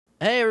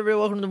Hey everybody,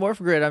 welcome to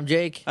Morphin Grid. I'm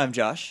Jake. I'm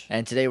Josh.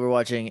 And today we're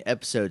watching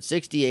episode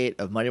 68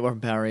 of Mighty Morphin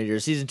Power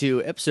Rangers Season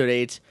 2, Episode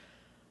 8,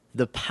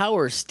 The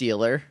Power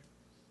Stealer.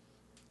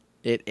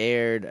 It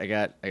aired, I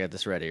got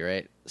this ready,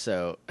 right?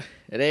 So,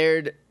 it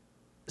aired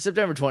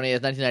September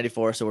 20th,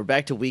 1994, so we're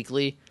back to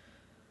weekly,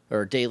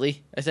 or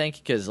daily, I think,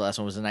 because the last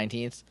one was the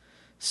 19th.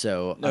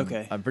 So,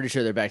 I'm pretty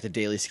sure they're back to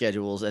daily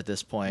schedules at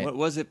this point. What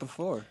was it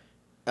before?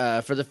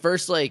 For the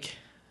first,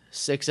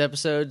 6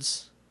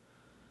 episodes,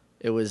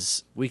 it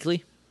was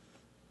weekly.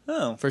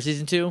 Oh. For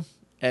Season 2,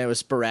 and it was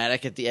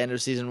sporadic at the end of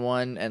Season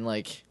 1, and,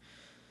 I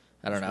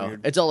don't know.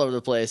 Weird. It's all over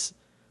the place.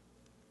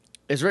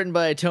 It's written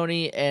by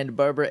Tony and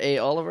Barbara A.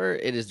 Oliver.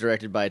 It is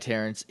directed by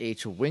Terrence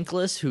H.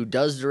 Winkless, who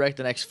does direct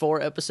the next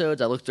 4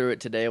 episodes. I looked through it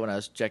today when I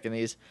was checking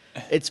these.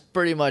 It's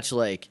pretty much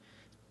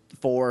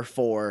 4,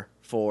 4,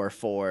 4,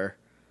 4,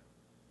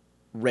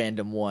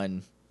 random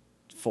 1,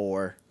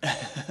 4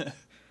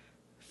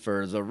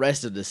 for the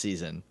rest of the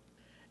season.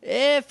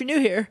 If you're new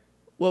here,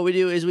 what we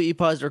do is we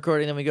pause the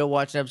recording, then we go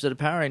watch an episode of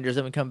Power Rangers,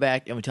 then we come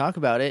back and we talk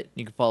about it.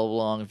 You can follow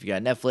along if you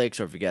got Netflix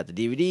or if you got the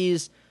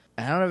DVDs.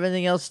 I don't have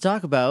anything else to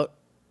talk about,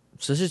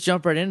 so let's just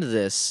jump right into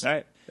this. All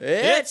right.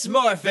 It's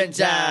Morphin'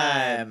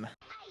 Time!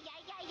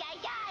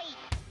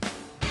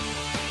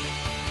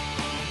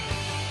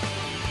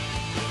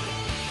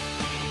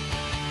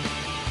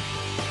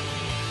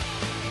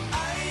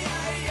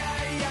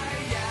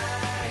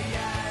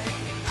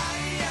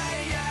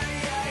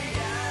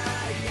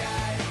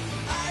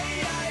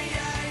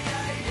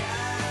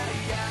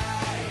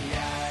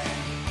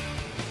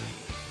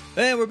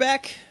 And we're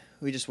back.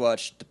 We just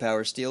watched The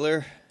Power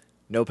Stealer.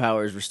 No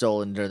powers were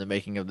stolen during the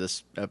making of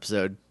this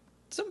episode.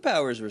 Some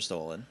powers were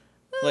stolen.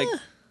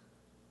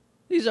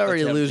 He's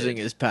already Attempted. losing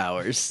his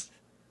powers.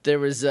 There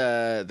was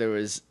a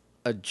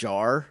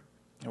jar,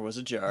 There was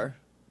a jar.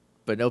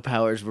 but no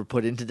powers were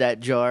put into that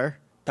jar.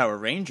 Power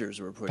Rangers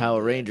were put Power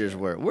into that Rangers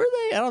jar. were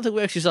they? I don't think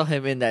we actually saw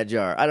him in that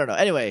jar. I don't know.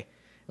 Anyway,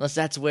 unless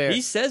that's where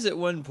He says at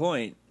one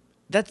point,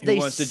 that's Who they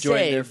wants to say,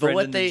 join their but friend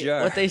what in the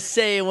jar? what they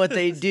say and what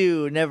they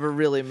do never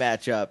really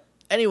match up.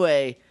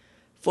 Anyway,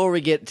 before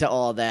we get to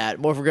all that,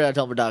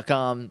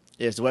 morphingrid.tumblr.com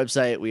is the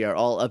website. We are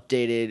all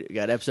updated. We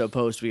got episode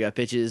posts. We got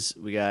pitches.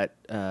 We got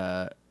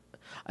I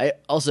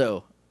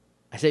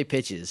say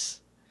pitches.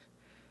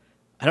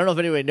 I don't know if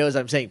anybody knows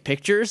I'm saying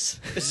pictures.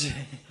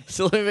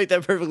 So let me make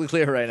that perfectly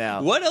clear right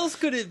now. what else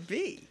could it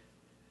be?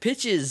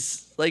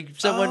 Pitches, like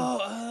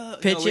someone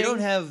pitching. No, we don't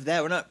have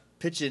that. We're not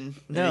pitching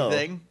No.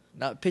 anything.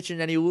 Not pitching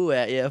any woo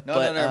at you. Not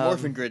but, on our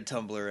Morphin Grid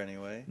Tumblr,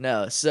 anyway.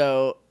 No,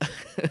 so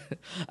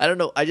I don't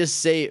know. I just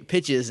say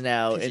pitches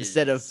now Pitches.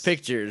 instead of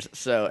pictures.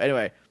 So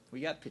anyway,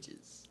 We got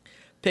pitches.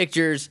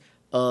 pictures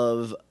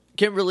of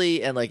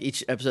Kimberly, and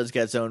each episode's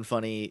got its own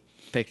funny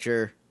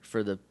picture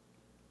for the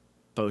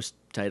post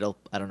title.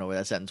 I don't know where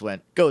that sentence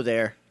went. Go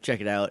there, check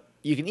it out.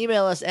 You can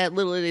email us at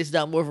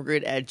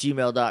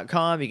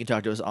littleidiots.morphingrid@gmail.com. You can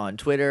talk to us on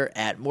Twitter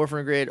at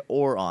morphingrid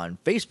or on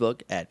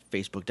Facebook at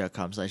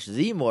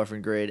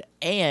facebook.com/themorphingrid.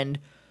 And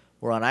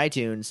we're on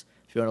iTunes.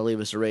 If you want to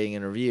leave us a rating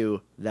and review,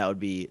 that would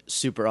be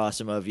super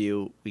awesome of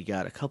you. We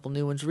got a couple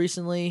new ones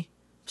recently.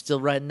 Still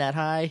riding that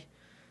high.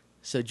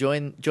 So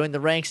join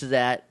the ranks of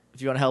that if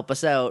you want to help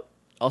us out.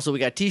 Also, we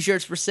got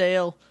t-shirts for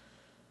sale.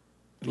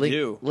 We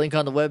do. Link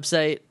on the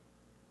website.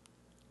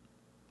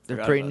 They're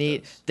Forgot pretty about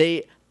neat.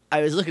 those.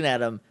 I was looking at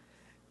them.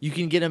 You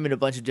can get them in a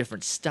bunch of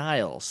different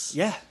styles.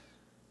 Yeah.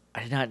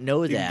 I did not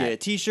know You that. can get a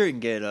t-shirt, you can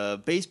get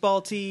a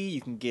baseball tee,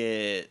 you can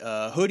get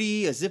a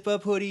hoodie, a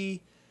zip-up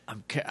hoodie.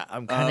 I'm kind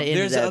of into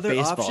There's that other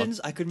baseball. options.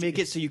 I could make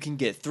it so you can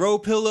get throw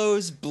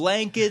pillows,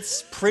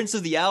 blankets, prints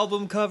of the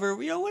album cover,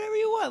 whatever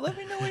you want. Let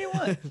me know what you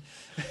want.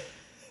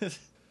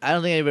 I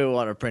don't think anybody would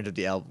want to print of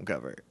the album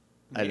cover.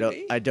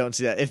 Maybe. I don't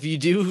see that. If you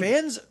do,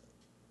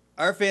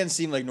 Our fans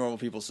seem like normal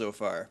people so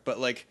far, but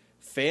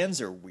fans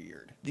are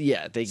weird.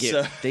 yeah, they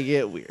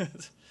get weird.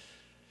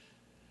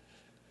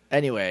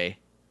 Anyway,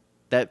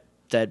 that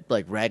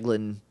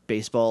raglan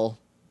baseball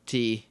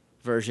tee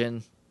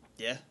version,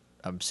 Yeah.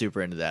 I'm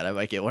super into that. I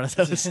might get one of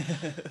those.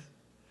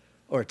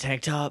 Or a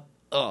tank top.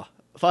 Oh,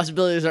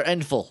 possibilities are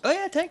endful. Oh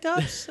yeah, tank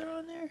tops are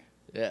on there.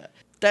 Yeah.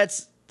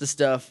 That's the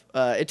stuff.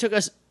 It took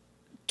us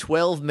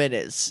 12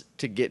 minutes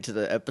to get to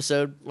the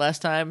episode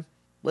last time.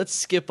 Let's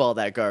skip all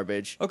that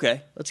garbage.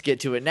 Okay. Let's get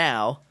to it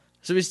now.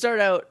 So we start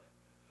out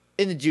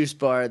in the juice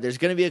bar. There's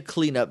going to be a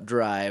cleanup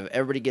drive.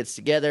 Everybody gets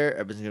together.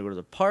 Everybody's going to go to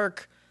the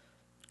park,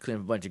 clean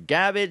up a bunch of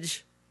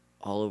garbage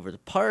all over the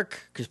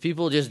park because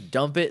people just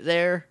dump it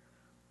there,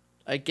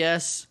 I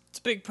guess. It's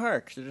a big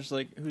park. They're just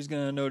who's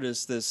gonna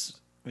notice this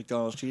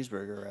McDonald's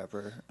cheeseburger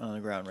wrapper on the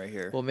ground right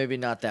here? Well, maybe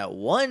not that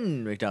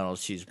one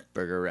McDonald's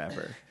cheeseburger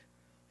wrapper.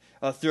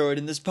 I'll throw it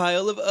in this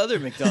pile of other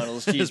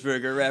McDonald's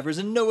cheeseburger wrappers,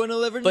 and no one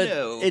will ever But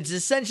know. it's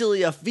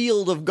essentially a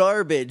field of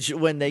garbage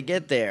when they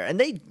get there. And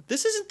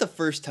This isn't the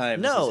first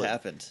time this has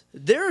happened.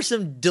 there are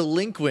some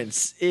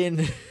delinquents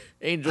in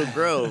Angel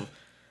Grove.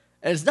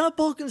 And it's not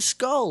Bulk and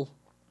Skull.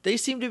 They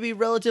seem to be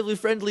relatively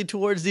friendly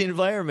towards the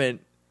environment.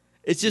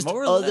 It's just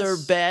More or other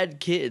less. bad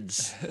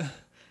kids.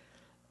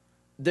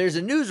 There's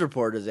a news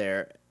reporter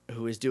there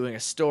who is doing a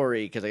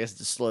story, because I guess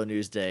it's a slow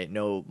news day,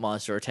 no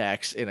monster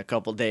attacks in a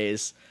couple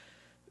days.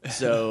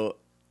 So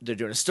they're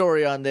doing a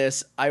story on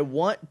this. I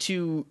want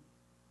to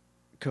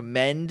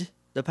commend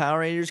the Power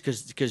Rangers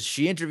because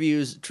she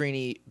interviews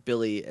Trini,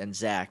 Billy, and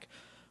Zach,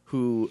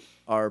 who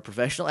are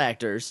professional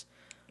actors.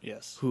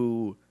 Yes.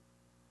 Who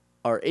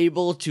are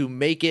able to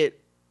make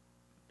it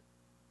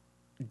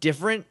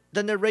different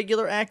than their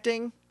regular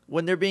acting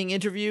when they're being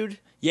interviewed.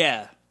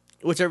 Yeah.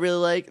 Which I really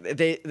like.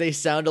 They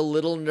sound a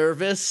little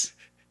nervous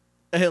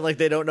and like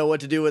they don't know what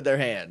to do with their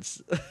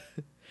hands.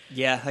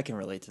 Yeah, I can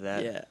relate to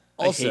that. Yeah.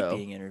 Also, I hate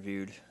being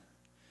interviewed.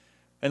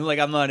 And like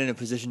I'm not in a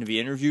position to be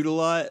interviewed a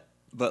lot,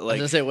 but like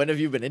I was gonna say, when have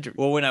you been interviewed?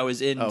 Well, when I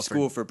was in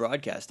school for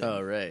broadcasting.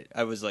 Oh, right.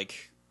 I was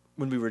like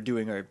when we were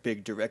doing our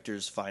big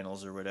directors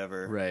finals or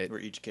whatever, right, where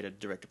each kid had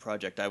to direct a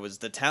project, I was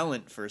the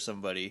talent for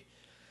somebody.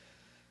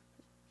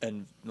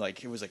 And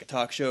like it was like a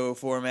talk show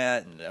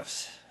format, and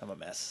I'm a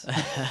mess.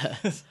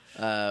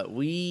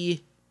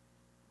 We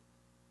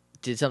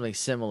did something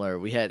similar.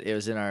 It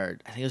was in our,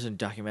 I think it was in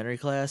documentary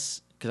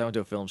class, because I went to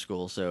a film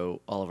school,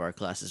 so all of our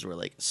classes were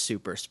like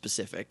super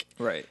specific.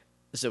 Right.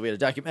 So we had a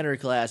documentary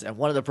class, and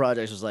one of the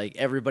projects was like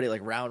everybody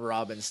like round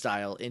robin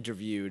style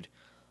interviewed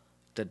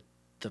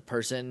the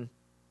person,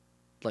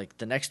 like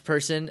the next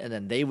person, and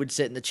then they would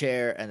sit in the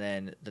chair, and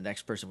then the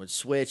next person would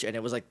switch, and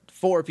it was like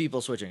 4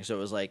 people switching. So it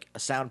was like a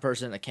sound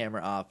person, a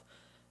camera op,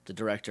 the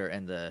director,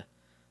 and the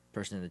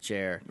person in the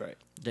chair. Right.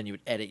 Then you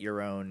would edit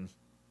your own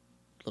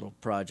little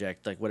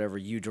project, like whatever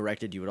you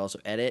directed, you would also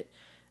edit.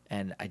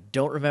 And I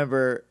don't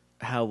remember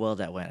how well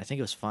that went. I think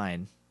it was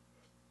fine.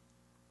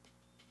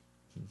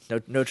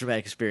 No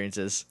traumatic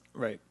experiences.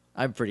 Right.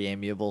 I'm pretty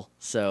amiable,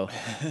 so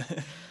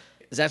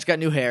Zach's got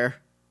new hair.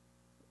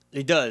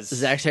 He does.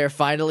 Zach's hair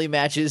finally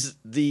matches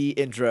the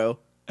intro,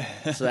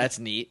 so that's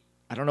neat.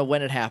 I don't know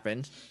when it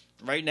happened.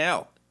 Right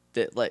now.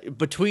 Like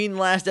between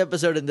last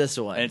episode and this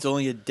one. And it's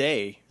only a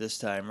day this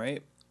time,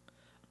 right?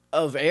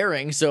 Of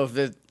airing, so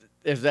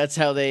if that's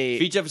how they...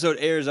 If each episode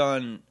airs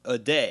on a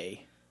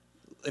day,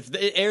 if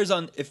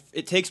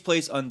it takes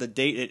place on the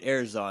date it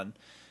airs on,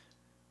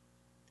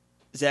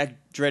 Zach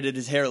dreaded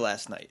his hair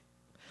last night.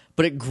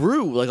 But it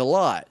grew like a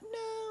lot.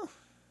 No.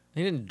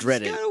 He didn't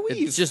dread it.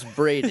 Weave. It's just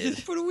braided.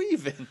 Just put a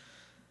weave in.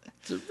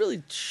 It's a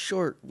really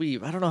short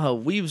weave. I don't know how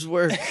weaves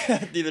work.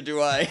 Neither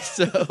do I.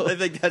 So I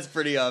think that's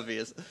pretty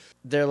obvious.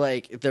 They're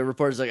like, the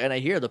reporter's like, and I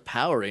hear the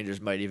Power Rangers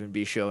might even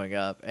be showing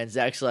up. And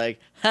Zach's like,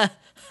 ha,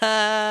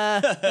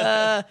 ha,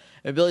 ha.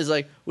 And Billy's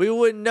like, we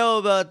wouldn't know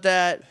about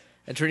that.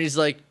 And Trini's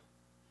like,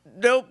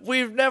 nope,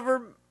 we've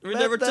never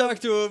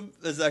talked to him.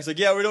 And Zach's like,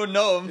 yeah, we don't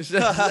know him.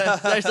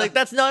 Zach's like,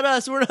 that's not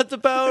us. We're not the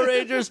Power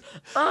Rangers.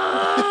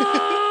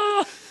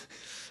 Ah!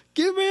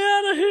 Get me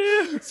out of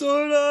here.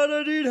 Sorry,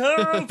 I need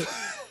help.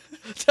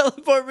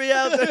 Teleport me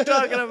out. They're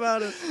talking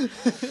about it.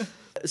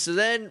 So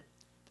then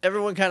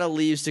everyone kind of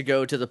leaves to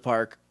go to the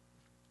park.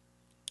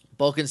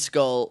 Bulk and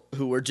Skull,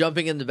 who were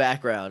jumping in the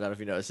background. I don't know if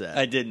you noticed that.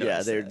 I did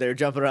notice that. They're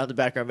jumping around the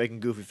background making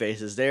goofy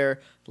faces.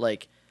 They're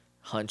like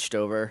hunched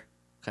over,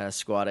 kind of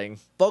squatting.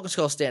 Bulk and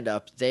Skull stand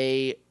up.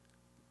 They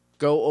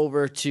go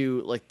over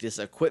to like this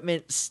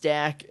equipment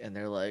stack, and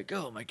they're like,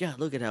 oh my god,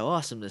 look at how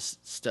awesome this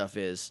stuff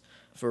is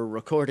for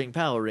recording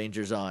Power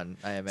Rangers on,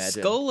 I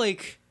imagine. Skull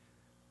like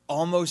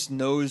almost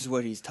knows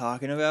what he's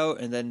talking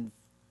about and then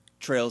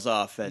trails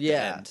off at the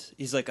end.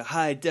 He's like a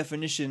high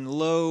definition,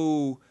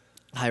 low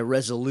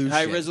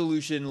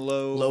resolution,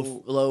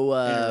 low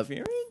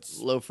interference,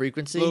 low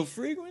frequency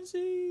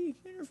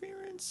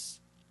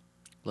interference,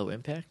 low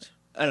impact.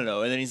 I don't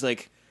know. And then he's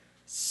like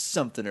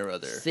something or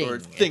other or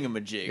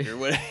thingamajig or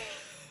whatever.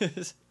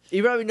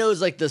 He probably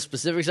knows like the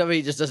specifics of it.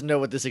 He just doesn't know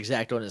what this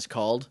exact one is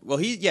called. Well,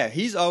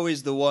 he's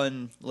always the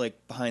one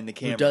like behind the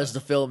camera who does the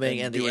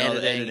filming and the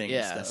editing.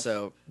 Yeah, and stuff.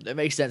 So it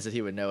makes sense that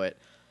he would know it.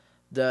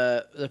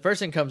 The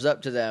person comes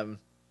up to them,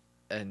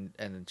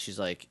 and she's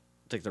like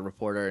the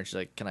reporter, and she's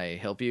like, "Can I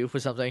help you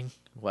with something?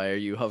 Why are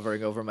you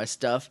hovering over my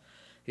stuff?"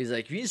 He's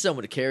like, "If you need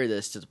someone to carry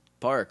this to the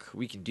park,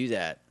 we can do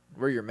that.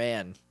 We're your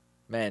men."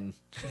 And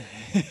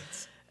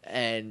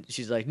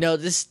she's like, "No,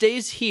 this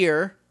stays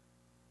here.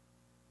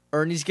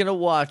 Ernie's gonna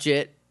watch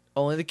it.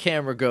 Only the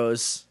camera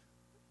goes.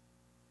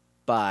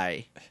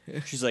 Bye."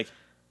 She's like,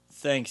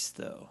 "Thanks,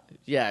 though."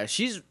 Yeah,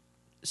 she's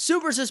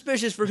super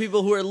suspicious for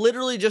people who are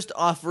literally just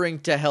offering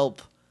to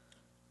help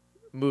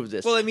move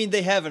this. Well, I mean,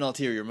 they have an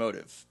ulterior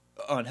motive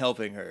on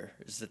helping her,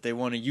 is that they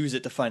want to use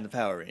it to find the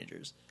Power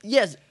Rangers.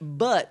 Yes,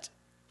 but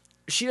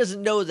she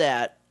doesn't know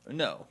that.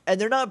 No. And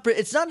they're not.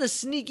 It's not a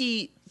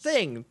sneaky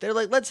thing. They're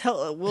like,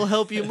 we'll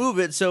help you move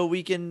it so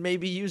we can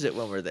maybe use it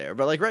when we're there.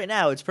 But like right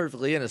now, it's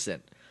perfectly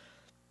innocent.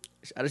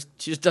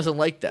 She just doesn't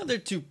like them. Well, they're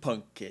two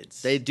punk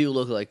kids. They do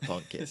look like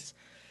punk kids.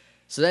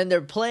 So then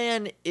their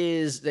plan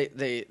is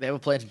they have a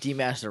plan to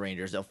demask the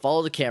Rangers. They'll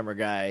follow the camera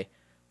guy.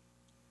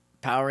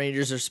 Power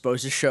Rangers are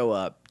supposed to show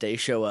up. They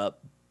show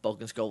up.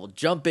 Bulk and Skull will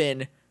jump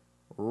in,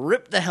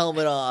 rip the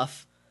helmet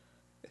off.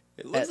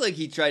 It looks like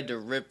he tried to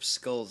rip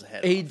Skull's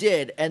head off. He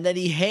did, and then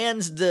he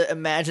hands the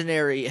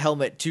imaginary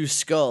helmet to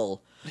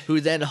Skull, who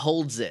then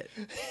holds it.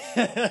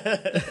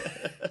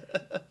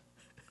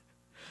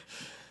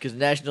 Because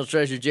National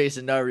Treasure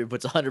Jason Narby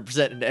puts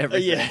 100% into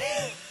everything.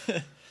 Yeah.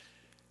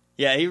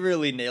 Yeah, he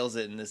really nails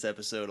it in this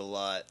episode a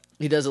lot.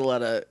 He does a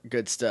lot of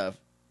good stuff.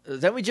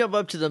 Then we jump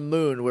up to the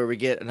moon where we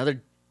get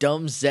another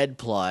dumb Zed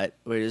plot.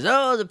 Where he's,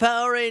 the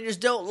Power Rangers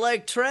don't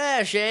like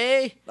trash,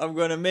 eh? I'm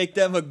going to make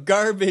them a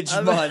garbage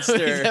monster.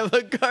 Make them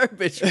a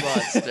garbage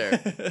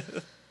monster.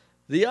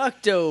 The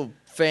Octo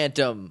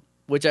Phantom,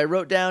 which I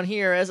wrote down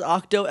here as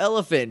Octo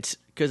Elephant.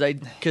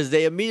 Because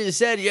they immediately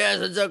said, yes,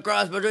 it's a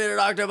cross between an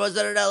octopus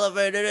and an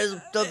elephant. It is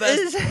the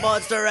best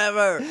monster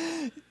ever.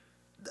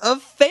 A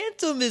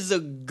phantom is a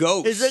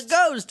ghost. It's a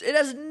ghost. It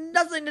has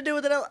nothing to do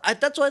with an elephant.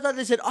 That's why I thought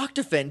they said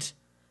octophant.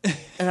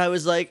 And I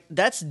was like,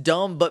 that's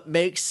dumb, but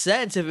makes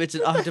sense if it's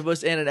an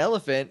octopus and an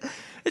elephant.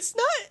 It's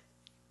not.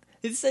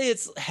 It'd say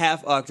it's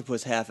half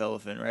octopus, half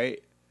elephant,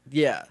 right?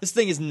 Yeah. This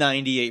thing is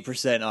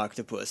 98%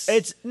 octopus.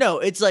 It's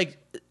like...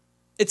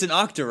 It's an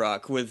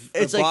Octorok with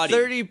it's a like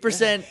body.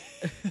 30%.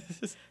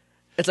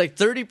 It's like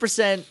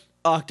 30%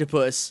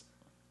 octopus,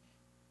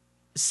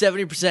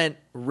 70%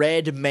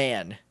 red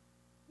man.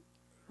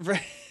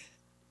 Right.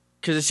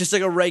 Because it's just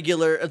like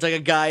it's like a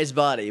guy's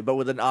body, but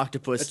with an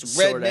octopus. It's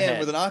red sort of man head.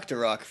 with an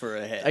Octorok for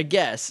a head. I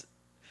guess.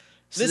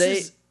 So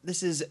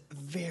this is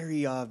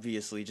very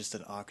obviously just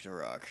an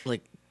Octorok.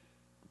 Like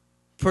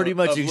pretty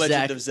much Legend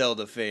exact. of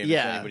Zelda fame.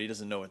 Yeah. If anybody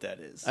doesn't know what that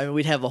is. I mean,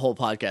 we'd have a whole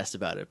podcast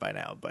about it by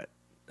now, but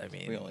I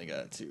mean, we only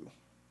got two.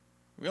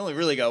 We only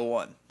really got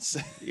one.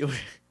 We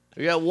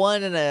got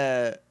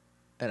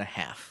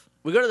 1.5.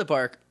 We go to the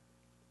park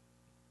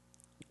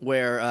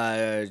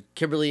where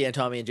Kimberly and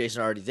Tommy and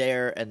Jason are already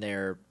there, and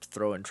they're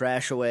throwing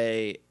trash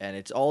away, and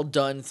it's all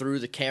done through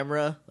the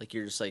camera. Like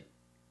you're just like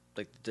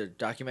they're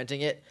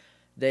documenting it.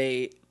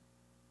 They're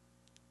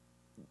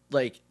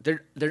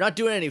not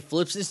doing any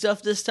flips and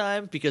stuff this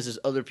time because there's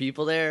other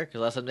people there.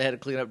 Because last time they had a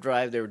cleanup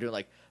drive, they were doing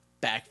like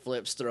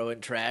backflips, throwing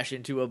trash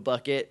into a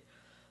bucket.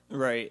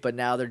 Right. But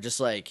now they're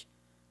just like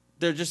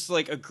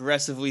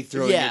aggressively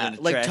throwing it in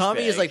a like trash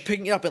Tommy bag. is like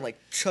picking it up and like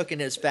chucking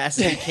it as fast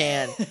as he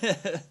can.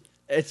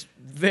 It's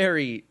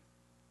very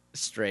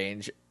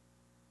strange.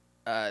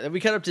 Then we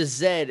cut up to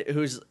Zed,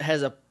 who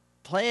has a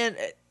plan.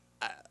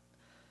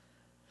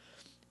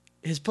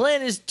 His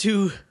plan is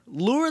to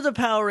lure the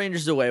Power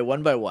Rangers away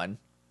one by one.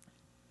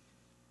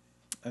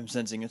 I'm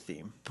sensing a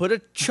theme. Put a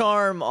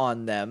charm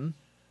on them,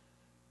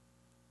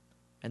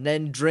 and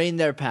then drain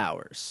their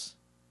powers.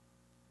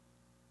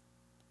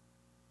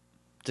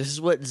 This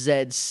is what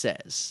Zed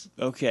says.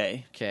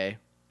 Okay. Okay.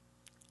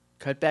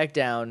 Cut back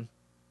down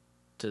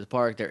to the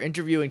park. They're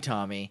interviewing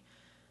Tommy,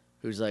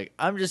 who's like,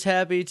 I'm just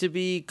happy to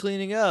be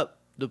cleaning up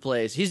the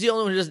place. He's the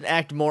only one who doesn't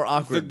act more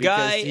awkward. The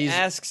guy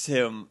asks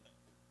him,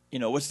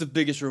 what's the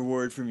biggest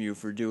reward from you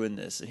for doing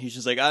this? And he's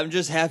just like, I'm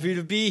just happy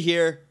to be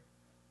here.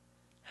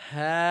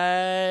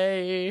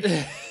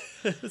 Hey.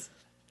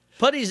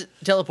 Putty's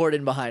teleported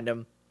in behind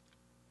him.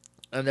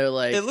 And they're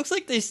like... It looks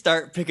like they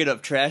start picking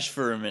up trash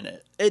for a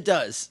minute. It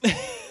does.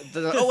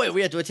 They're like, oh, wait,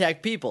 we have to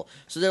attack people.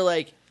 So they're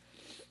like...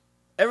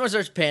 Everyone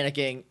starts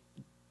panicking.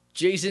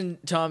 Jason,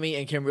 Tommy,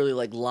 and Kimberly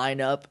line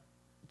up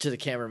to the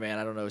cameraman.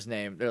 I don't know his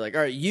name. They're like,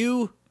 all right,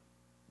 you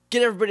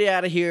get everybody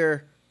out of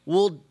here.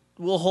 We'll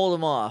hold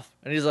them off.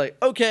 And he's like,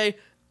 okay.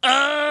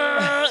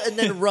 And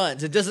then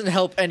runs. It doesn't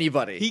help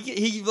anybody.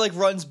 He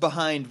runs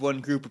behind one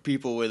group of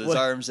people with his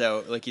arms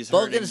out like he's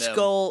Bulk hurting and them.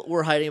 Skull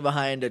were hiding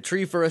behind a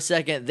tree for a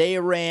second. They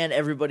ran.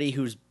 Everybody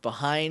who's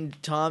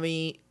behind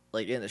Tommy,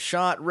 in the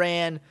shot,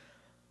 ran.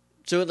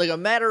 So in a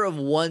matter of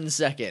 1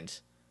 second,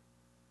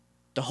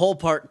 the whole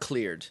park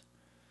cleared.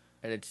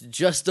 And it's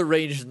just the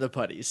Rangers and the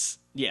Putties.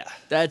 Yeah.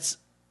 That's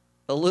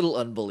a little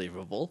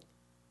unbelievable.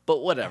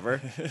 But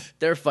whatever.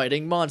 They're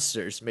fighting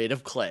monsters made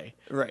of clay.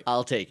 Right.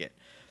 I'll take it.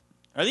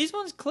 Are these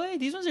ones clay?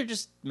 These ones are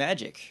just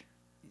magic.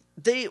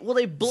 They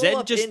blow Zed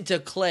up into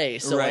clay,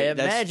 so Right, I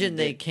that's- imagine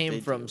they they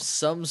came from do.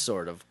 some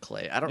sort of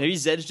clay. I don't. Maybe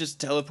Zed's just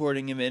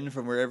teleporting him in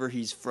from wherever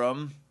he's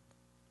from.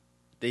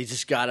 They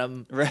just got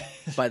him Right.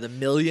 by the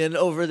million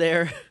over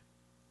there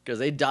because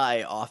they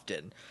die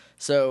often.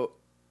 So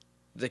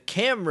the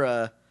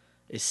camera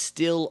is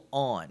still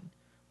on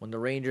when the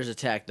Rangers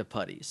attack the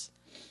Putties.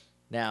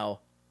 Now,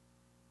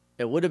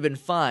 it would have been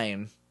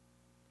fine.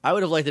 I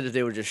would have liked it if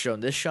they would have just shown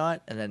this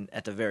shot, and then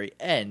at the very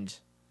end,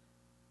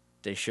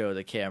 they show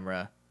the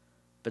camera.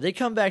 But they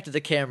come back to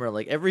the camera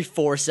every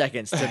 4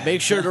 seconds to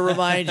make sure to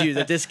remind you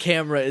that this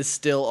camera is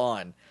still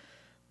on.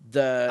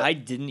 I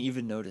didn't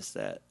even notice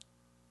that.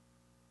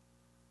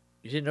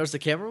 You didn't notice the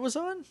camera was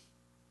on?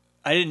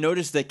 I didn't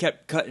notice they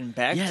kept cutting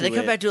back to it. Yeah, they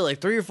come back to it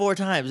 3 or 4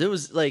 times. It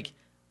was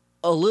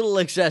a little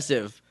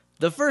excessive.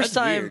 The first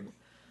That's time,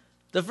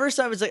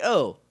 weird. It's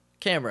oh,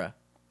 camera,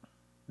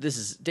 this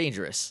is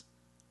dangerous.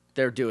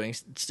 They're doing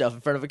stuff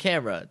in front of a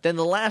camera. Then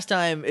the last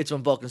time, it's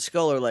when Bulk and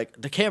Skull are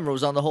the camera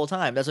was on the whole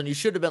time. That's when you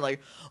should have been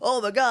oh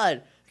my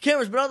god, the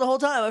camera's been on the whole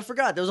time. I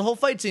forgot. There was a whole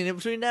fight scene in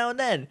between now and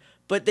then.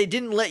 But they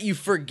didn't let you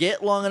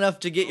forget long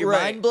enough to get your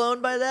mind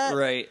blown by that.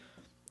 Right.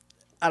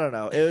 I don't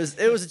know. It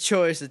was a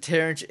choice that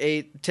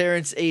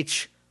Terrence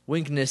H.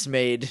 Winkness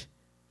made.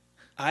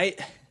 I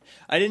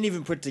I didn't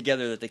even put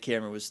together that the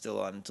camera was still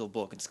on until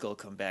Bulk and Skull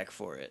come back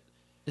for it.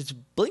 It's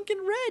blinking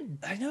red.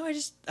 I know.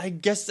 I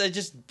guess I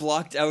just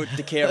blocked out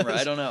the camera.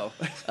 I don't know.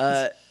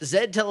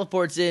 Zed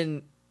teleports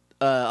in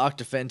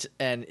Octofant,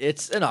 and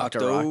it's an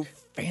Octorok.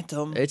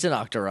 Phantom. It's an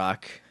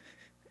Octorok.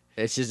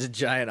 It's just a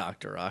giant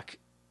Octorok.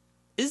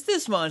 Is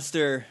this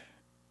monster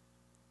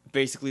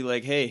basically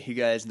like, hey, you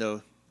guys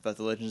know about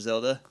the Legend of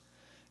Zelda?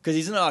 Because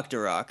he's an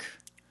Octorok.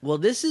 Well,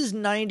 this is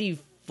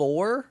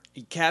 94.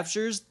 He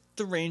captures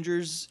the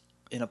Rangers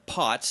in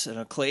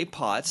a clay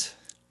pot.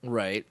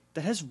 Right.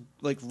 That has,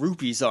 like,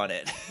 rupees on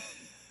it.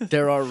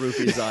 There are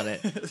rupees on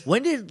it.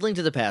 When did Link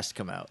to the Past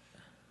come out?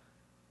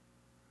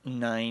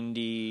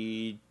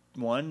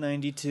 91,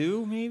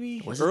 92,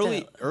 maybe? Was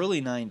it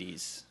early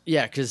 90s.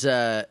 Yeah, because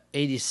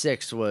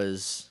 86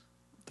 was...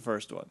 The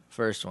first one.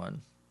 First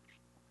one.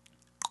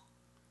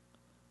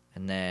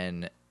 And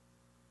then...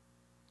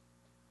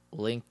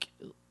 Link's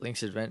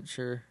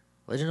Adventure...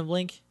 Legend of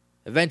Link?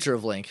 Adventure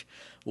of Link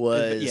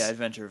was... Yeah,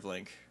 Adventure of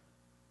Link.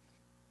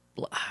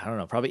 I don't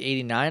know, probably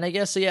 89, I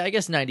guess. So yeah, I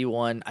guess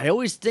 91. I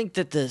always think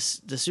that the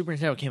Super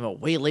Nintendo came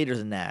out way later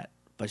than that,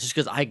 but just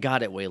because I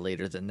got it way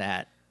later than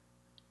that.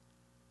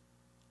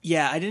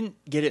 Yeah, I didn't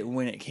get it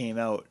when it came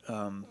out.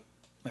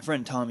 My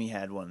friend Tommy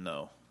had one,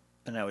 though,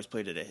 and I always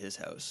played it at his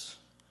house.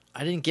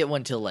 I didn't get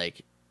one till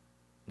like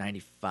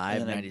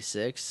 95,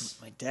 96.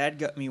 My dad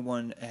got me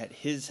one at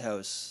his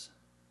house,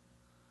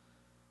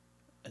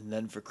 and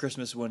then for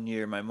Christmas one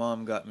year, my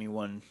mom got me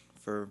one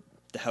for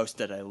the house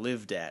that I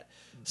lived at.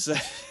 So,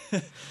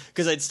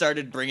 because I'd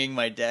started bringing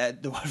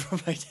the one from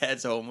my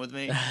dad's home with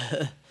me.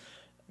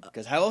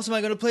 Because how else am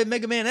I going to play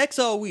Mega Man X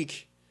all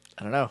week?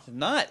 I don't know. I'm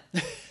not.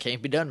 Can't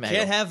be done, man.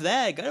 Can't have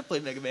that. I got to play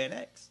Mega Man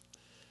X.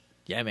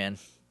 Yeah, man.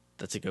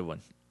 That's a good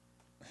one.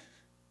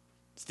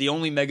 It's the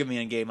only Mega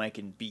Man game I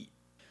can beat.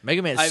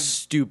 Mega Man is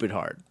stupid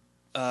hard.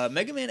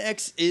 Mega Man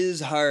X is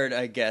hard,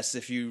 I guess,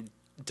 if you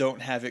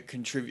don't have it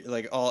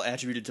all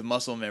attributed to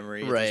muscle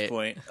memory at this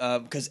point.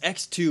 Because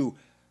X2...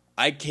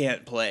 I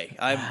can't play.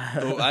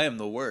 I am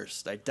the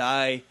worst. I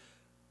die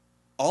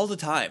all the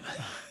time.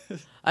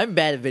 I'm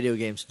bad at video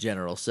games in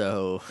general,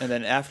 so... And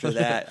then after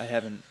that, I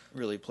haven't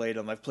really played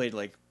them. I've played,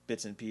 like,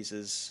 bits and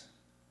pieces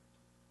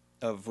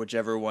of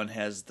whichever one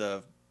has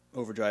the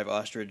Overdrive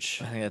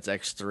Ostrich... I think that's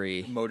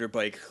X3.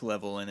 ...motorbike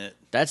level in it.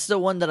 That's the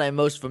one that I'm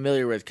most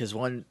familiar with, because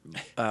one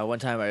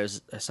time I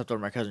slept over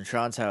at my cousin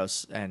Sean's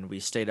house, and we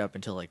stayed up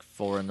until, like,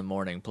 4 in the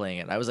morning playing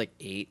it. I was, like,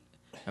 8.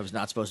 I was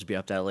not supposed to be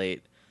up that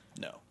late.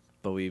 No.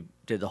 But we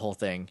did the whole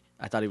thing.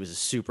 I thought he was a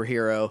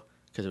superhero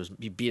because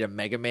you beat a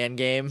Mega Man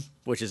game,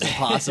 which is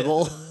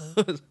impossible.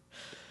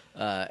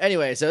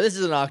 Anyway, so this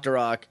is an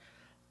Octorok.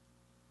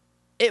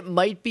 It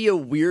might be a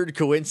weird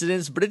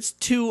coincidence, but it's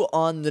too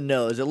on the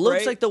nose. It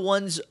looks like the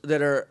ones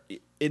that are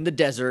in the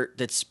desert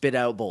that spit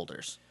out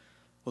boulders.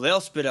 Well, they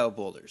all spit out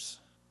boulders.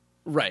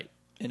 Right.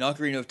 In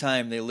Ocarina of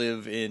Time, they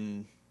live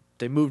in...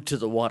 They moved to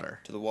the water.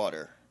 To the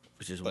water.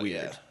 Which is weird.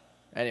 Yeah.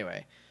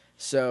 Anyway,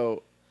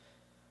 so...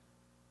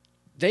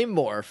 They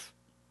morph,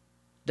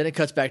 then it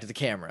cuts back to the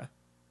camera.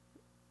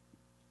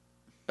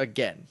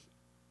 Again.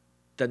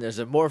 Then there's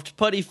a morphed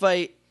putty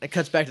fight, it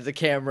cuts back to the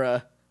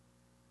camera.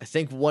 I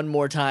think one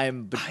more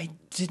time. But I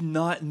did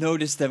not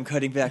notice them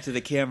cutting back to the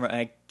camera.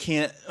 I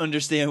can't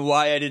understand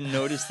why I didn't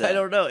notice that. I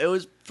don't know. It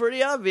was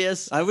pretty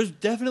obvious. I was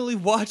definitely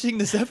watching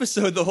this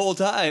episode the whole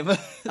time.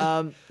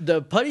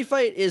 The putty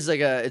fight is like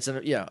it's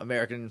an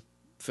American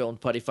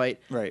filmed putty fight.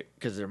 Right.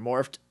 Because they're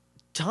morphed.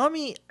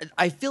 Tommy,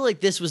 I feel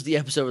like this was the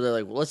episode where they're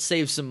like, well, let's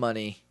save some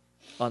money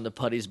on the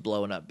putties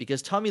blowing up.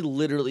 Because Tommy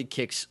literally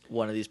kicks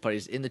one of these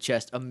putties in the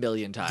chest 1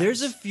 million times.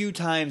 There's a few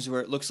times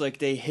where it looks like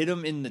they hit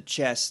him in the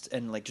chest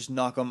and like just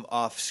knock him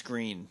off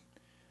screen.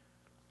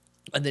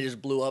 And they just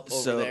blew up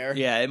over there?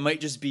 Yeah, it might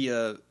just be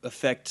a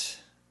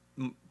effect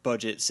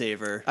budget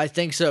saver. I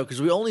think so,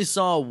 because we only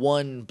saw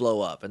one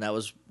blow up. And that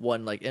was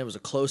one, like, it was a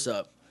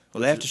close-up.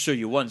 Well, they have to show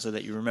you one so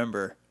that you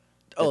remember...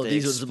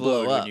 these ones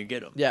blow up when you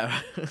get them.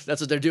 Yeah,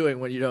 that's what they're doing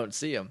when you don't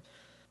see them.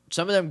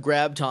 Some of them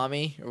grab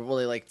Tommy, or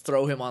they like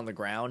throw him on the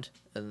ground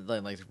and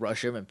then like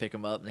rush him and pick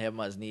him up and have him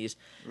on his knees.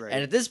 Right.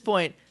 And at this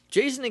point,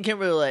 Jason and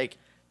Kimberly are like,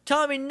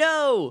 "Tommy,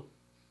 no!"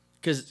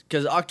 Because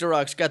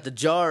Octorok's got the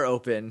jar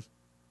open,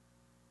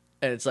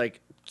 and it's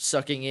like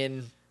sucking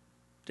in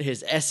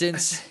his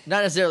essence.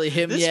 Not necessarily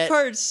him this yet. This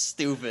part's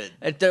stupid.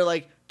 And they're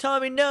like,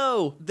 Tommy,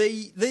 no!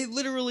 They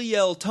literally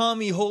yell,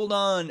 Tommy, hold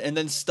on, and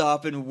then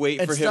stop and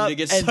wait for him to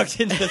get sucked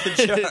into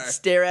the jar.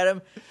 Stare at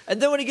him.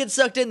 And then when he gets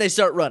sucked in, they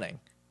start running.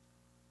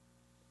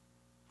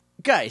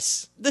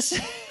 Guys, this...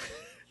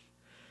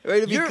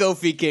 Ready to be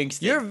Kofi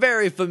Kingston. You're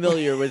very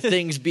familiar with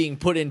things being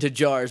put into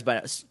jars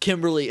by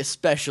Kimberly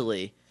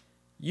especially.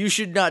 You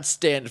should not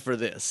stand for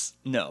this.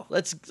 No.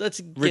 Let's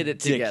get it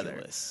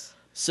together.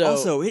 So,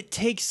 also, it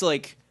takes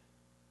like...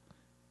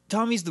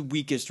 Tommy's the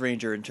weakest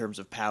ranger in terms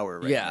of power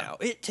now.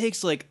 It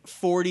takes like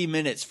 40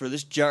 minutes for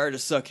this jar to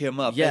suck him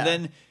up. Yeah. And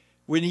then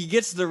when he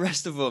gets the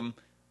rest of them,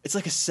 it's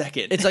like a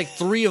second. It's like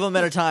 3 of them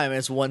at a time, and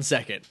it's 1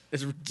 second.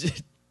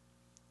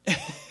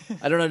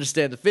 I don't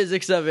understand the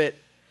physics of it.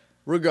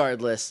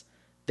 Regardless,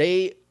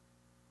 They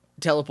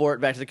teleport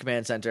back to the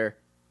command center.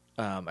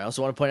 I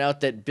also want to point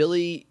out that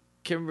Billy,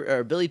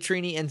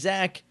 Trini, and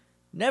Zach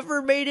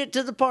never made it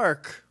to the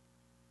park.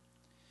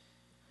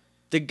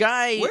 The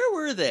guy... Where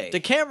were they? The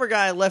camera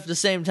guy left the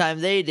same time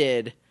they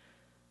did.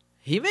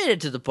 He made it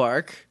to the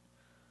park.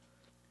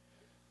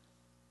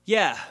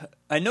 Yeah,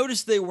 I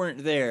noticed they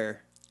weren't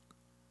there.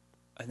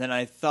 And then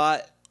I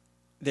thought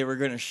they were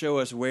going to show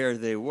us where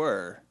they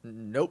were.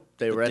 Nope,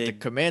 they were at the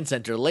command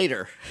center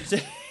later.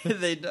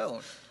 They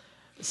don't.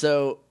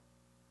 So,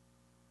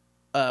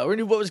 we're going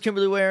to do what was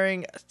Kimberly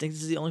wearing. I think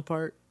this is the only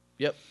part.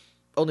 Yep,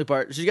 only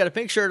part. She's got a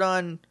pink shirt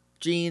on,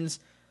 jeans,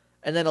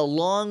 and then a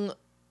long,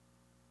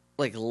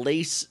 like,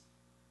 lace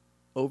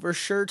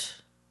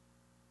overshirt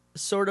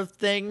sort of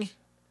thing.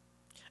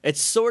 It's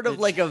sort of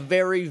like a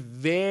very,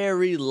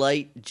 very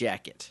light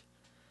jacket.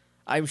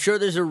 I'm sure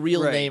there's a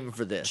real name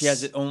for this. She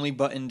has it only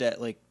buttoned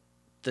at, like,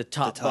 the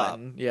top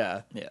button.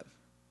 Yeah. Yeah.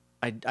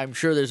 I'm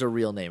sure there's a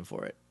real name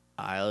for it.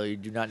 I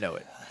do not know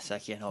it. So I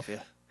can't help you.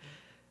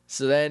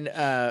 So then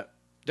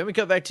we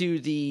cut back to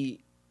the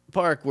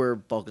park where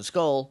Bulk and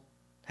Skull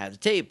have the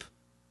tape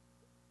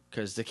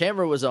because the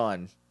camera was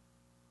on.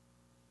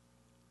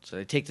 So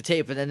they take the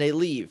tape and then they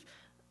leave.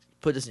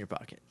 Put this in your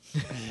pocket.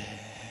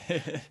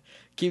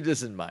 Keep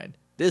this in mind.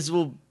 This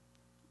will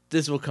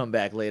come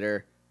back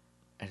later.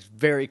 And it's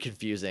very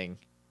confusing.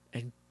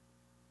 And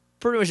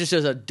pretty much just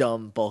shows how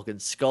dumb Bulk and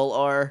Skull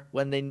are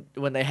when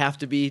they have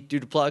to be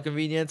due to plot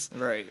convenience.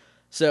 Right.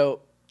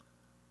 So,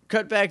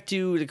 cut back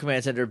to the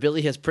command center.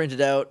 Billy has printed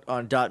out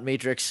on dot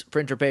matrix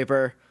printer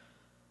paper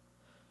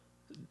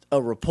a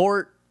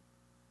report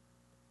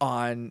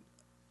on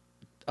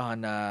the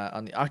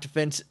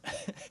Octofence.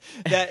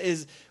 That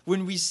is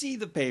when we see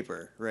the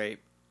paper, right?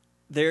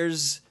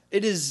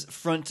 It is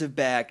front to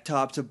back,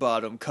 top to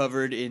bottom,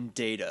 covered in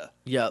data.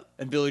 Yep.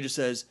 And Billy just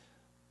says,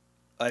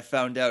 I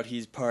found out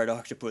he's part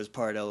octopus,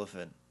 part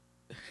elephant.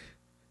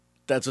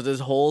 That's what this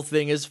whole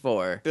thing is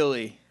for.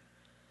 Billy,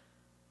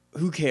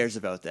 who cares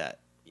about that?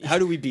 How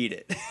do we beat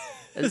it?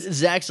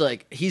 Zach's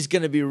like, he's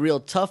going to be real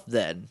tough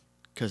then,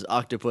 because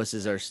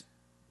octopuses are,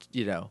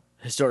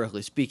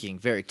 historically speaking,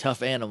 very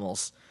tough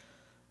animals.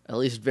 At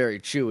least very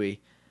chewy.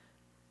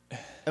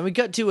 And we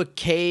cut to a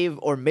cave,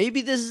 or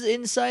maybe this is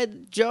inside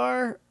the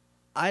jar.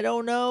 I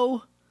don't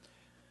know.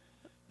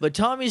 But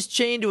Tommy's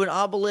chained to an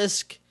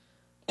obelisk.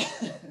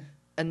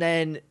 And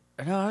then...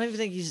 No, I don't even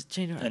think he's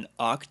chained to an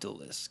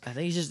octolisk. I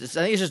think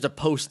it's just a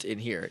post in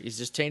here. He's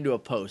just chained to a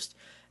post.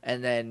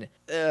 And then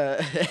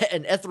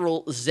an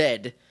ethereal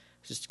Zed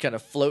just kind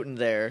of floating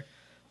there.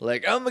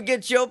 Like, I'm going to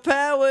get your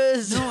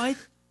powers. No, I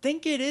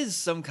think it is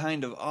some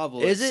kind of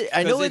obelisk. Is it?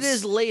 I know it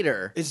is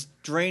later. It's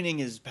draining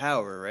his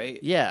power, right?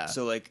 Yeah.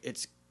 So, like,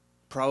 it's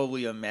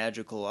probably a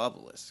magical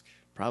obelisk.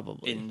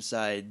 Probably.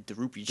 Inside the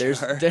rupee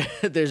jar.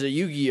 There's a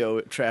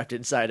Yu-Gi-Oh! Trapped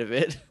inside of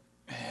it.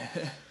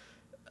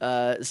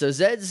 So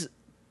Zed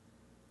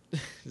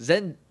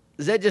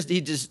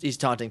he's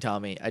taunting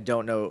Tommy. I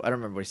don't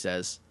remember what he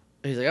says.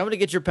 He's like, I'm going to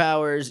get your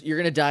powers. You're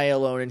going to die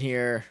alone in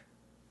here.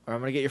 Or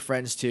I'm going to get your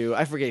friends too.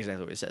 I forget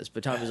exactly what he says.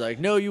 But Tommy's like,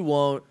 no, you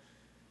won't.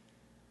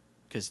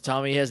 Because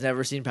Tommy has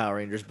never seen Power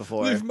Rangers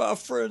before. Leave my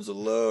friends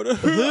alone.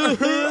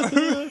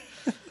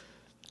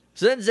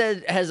 So then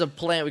Zed has a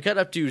plan. We cut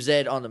up to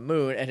Zed on the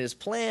moon, and his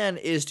plan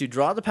is to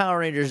draw the Power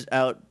Rangers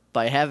out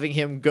by having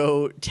him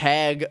go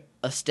tag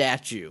a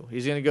statue.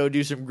 He's going to go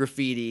do some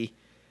graffiti.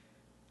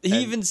 He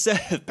even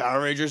said,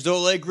 Power Rangers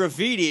don't like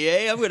graffiti,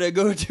 eh? I'm going to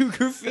go do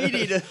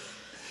graffiti to...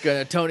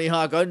 Gonna Tony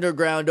Hawk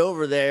Underground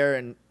over there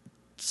and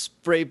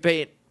spray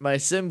paint my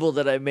symbol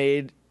that I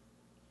made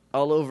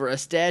all over a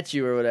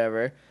statue or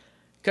whatever.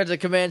 Cut to the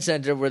command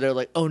center where they're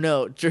like, oh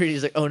no.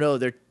 Trinity's like, oh no,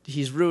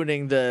 he's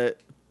ruining the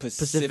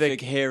Pacific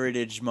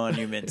Heritage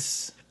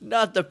Monuments.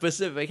 Not the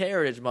Pacific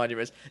Heritage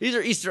Monuments. These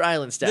are Easter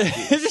Island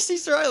statues. They're just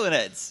Easter Island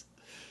heads.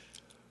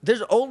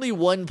 There's only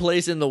one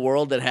place in the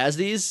world that has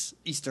these.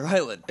 Easter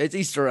Island. It's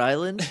Easter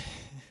Island.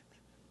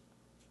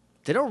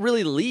 They don't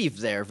really leave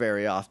there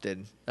very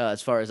often,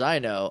 as far as I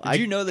know.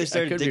 Did you know they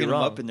started digging them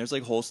up and there's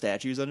like whole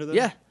statues under them?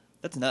 Yeah.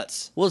 That's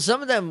nuts. Well,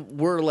 some of them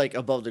were like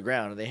above the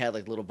ground and they had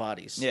like little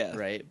bodies. Yeah.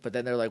 Right? But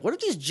then they're like, what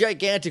if these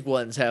gigantic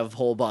ones have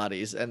whole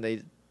bodies? And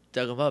they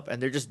dug them up and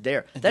they're just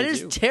there. That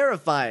is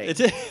terrifying.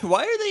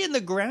 Why are they in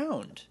the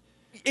ground?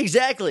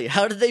 Exactly.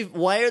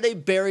 Why are they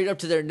buried up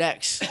to their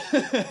necks?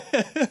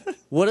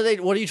 What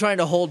are you trying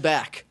to hold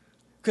back?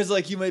 Because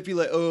like you might be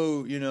like,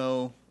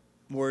 oh,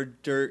 more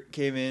dirt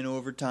came in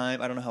over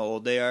time. I don't know how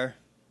old they are.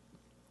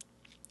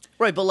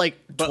 Right, but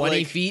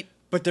 20 feet.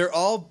 But they're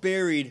all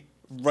buried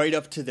right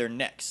up to their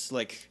necks.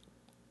 Like,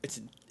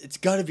 it's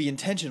got to be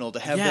intentional to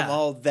have them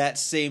all that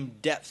same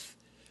depth.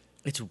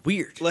 It's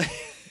weird.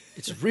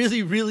 It's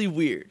really, really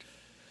weird.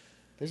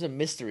 There's a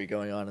mystery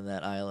going on in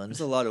that island. There's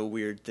a lot of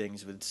weird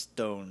things with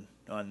stone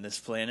on this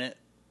planet.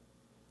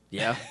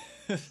 Yeah.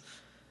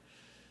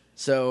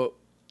 So,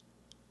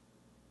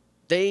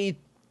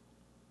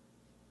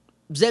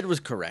 Zed was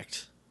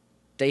correct.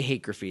 They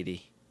hate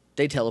graffiti.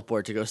 They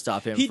teleport to go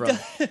stop him from...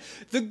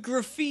 The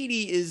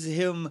graffiti is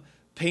him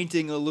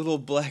painting a little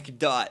black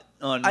dot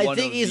on I one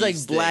think of he's like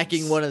these blacking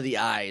things. one of the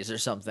eyes or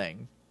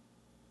something.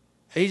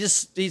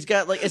 He's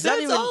got like it's not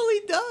That's even all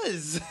he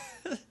does.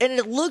 and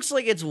it looks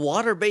like it's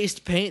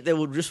water-based paint that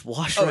would just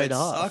wash Oh, right it's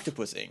off.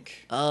 octopus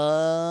ink.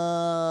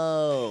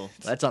 Oh,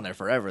 that's on there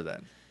forever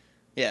then.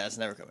 Yeah, it's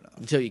never coming off.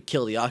 Until you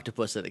kill the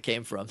octopus that it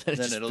came from, then it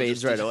Then just it'll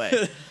fades just- right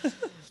away.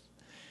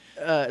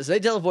 So they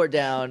teleport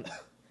down.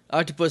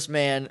 Octopus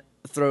Man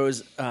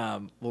throws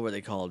what were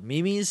they called?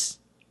 Mimis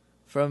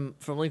from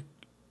Link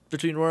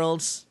Between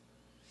Worlds,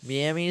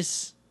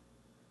 Miamis.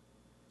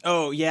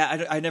 Oh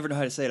yeah, I never know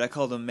how to say it. I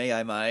call them May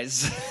I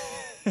Mize.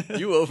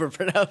 You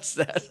overpronounced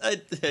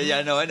that. Yeah,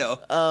 I know.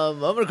 I'm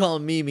gonna call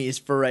them Mimis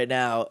for right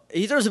now.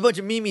 He throws a bunch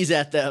of Mimis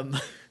at them,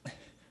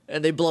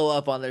 and they blow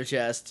up on their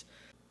chest.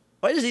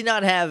 Why does he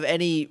not have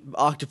any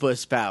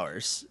octopus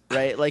powers?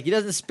 Right, like he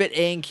doesn't spit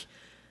ink.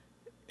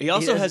 He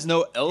also has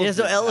no elephant. He has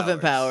no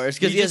elephant powers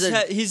because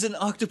he's an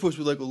octopus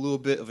with like a little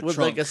bit of a with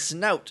trunk. like a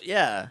snout.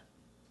 Yeah,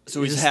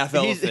 so he's half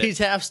elephant. He's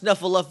half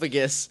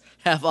snuffleupagus,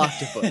 half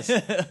octopus.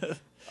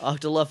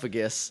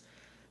 Octolophagus.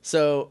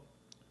 So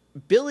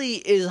Billy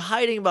is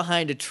hiding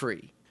behind a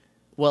tree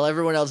while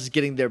everyone else is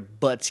getting their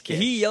butts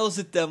kicked. He yells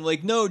at them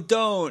like, "No,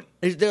 don't!"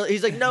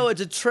 He's like, "No,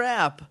 it's a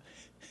trap."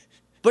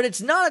 But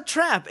it's not a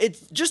trap. It's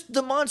just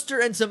the monster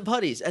and some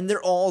putties, and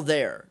they're all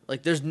there.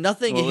 Like, there's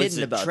nothing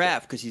hidden about it. It's a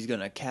trap because he's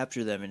gonna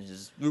capture them in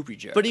his rupee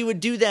jar. But he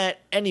would do that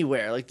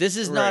anywhere. Like, this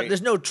is not. Right.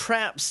 There's no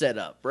trap set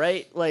up,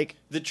 right? Like,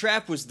 the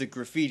trap was the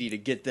graffiti to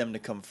get them to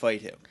come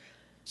fight him,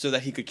 so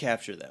that he could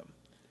capture them.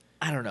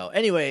 I don't know.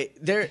 Anyway,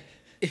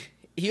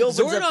 he opens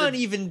Zordon up.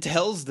 even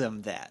tells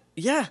them that.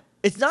 Yeah,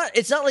 it's not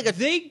like a.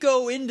 They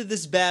go into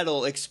this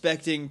battle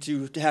expecting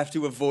to have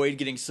to avoid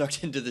getting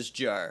sucked into this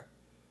jar.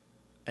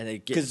 And they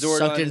get Because Zordon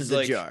sucked into is the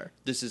like, jar.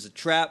 "This is a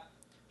trap.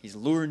 He's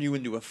luring you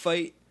into a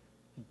fight.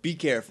 Be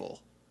careful,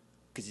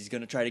 because he's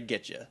gonna try to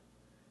get you."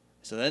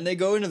 So then they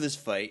go into this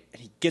fight,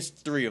 and he gets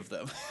 3 of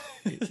them.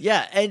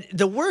 Yeah, and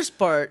the worst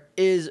part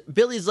is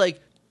Billy's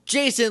like,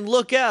 "Jason,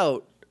 look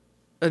out!"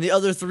 And the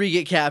other 3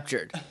 get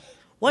captured.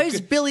 Why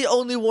is Billy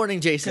only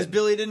warning Jason? Because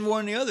Billy didn't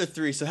warn the other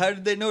 3, so how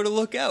did they know to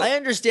look out? I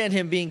understand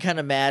him being kind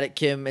of mad at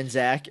Kim and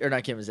Zach, or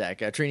not Kim and Zach,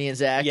 Trini and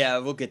Zach. Yeah,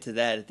 we'll get to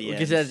that at the end. We'll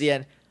get to that at the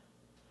end.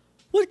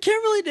 What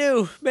Kimberly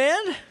do,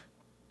 man?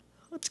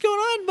 What's going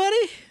on,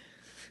 buddy?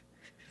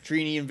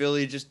 Trini and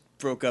Billy just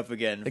broke up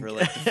again for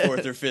like the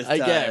 4th or 5th I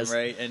time, guess.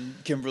 right? And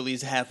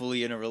Kimberly's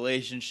happily in a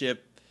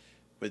relationship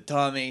with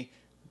Tommy.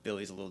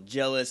 Billy's a little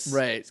jealous.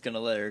 Right. He's going to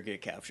let her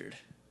get captured.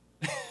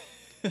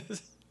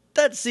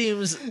 That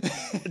seems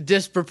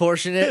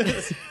disproportionate.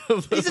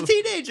 He's a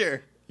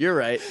teenager. You're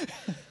right.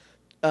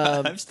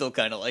 I'm still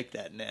kind of like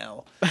that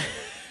now.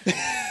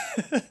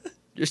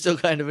 You're still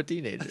kind of a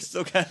teenager.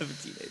 Still kind of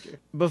a teenager.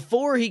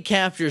 Before he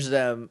captures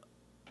them,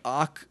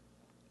 Ock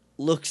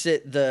looks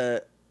at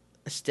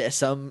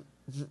some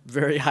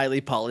very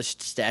highly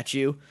polished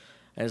statue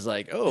and is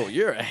like, "Oh,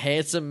 you're a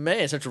handsome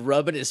man." Starts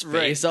rubbing his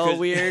face all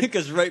weird.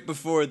 Because right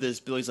before this,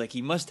 Billy's like,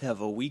 he must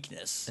have a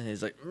weakness. And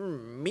he's like,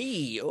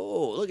 "Me?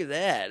 Oh, look at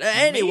that."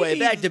 Anyway, Maybe-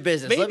 back to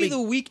business. Maybe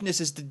the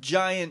weakness is the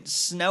giant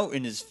snout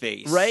in his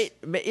face. Right?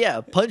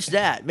 Yeah, punch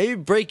that. Maybe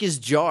break his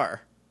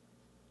jar.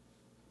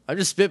 I'm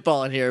just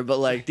spitballing here, but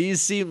like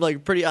these seem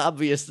like pretty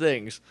obvious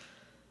things.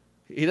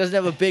 He doesn't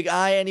have a big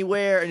eye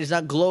anywhere, and he's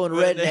not glowing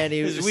red. And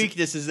his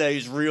weakness is that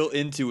he's real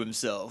into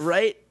himself.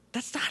 Right?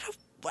 That's not a.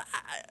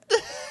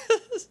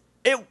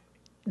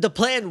 The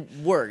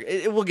plan worked.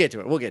 We'll get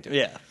to it.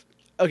 Yeah.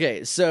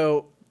 Okay,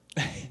 so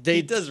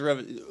He does rub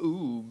it.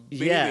 Ooh,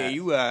 baby, Yeah.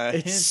 you are a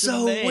it's handsome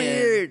so man.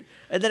 weird.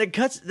 And then it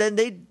cuts. Then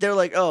they're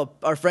like, "Oh,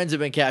 our friends have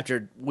been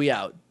captured. We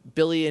out."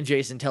 Billy and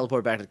Jason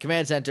teleport back to the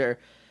command center,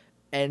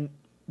 and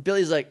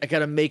Billy's like, "I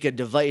gotta make a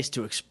device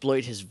to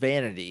exploit his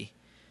vanity."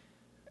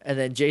 And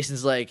then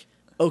Jason's like,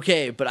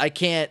 "Okay, but I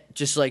can't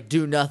just like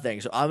do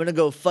nothing. So I'm gonna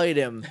go fight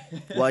him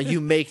while you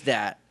make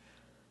that."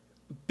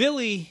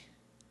 Billy,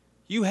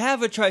 you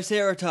have a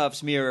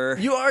Triceratops mirror.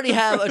 You already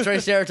have a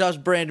Triceratops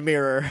brand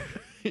mirror.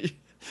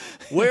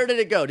 Where did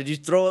it go? Did you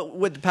throw it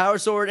with the power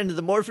sword into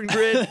the morphing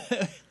grid?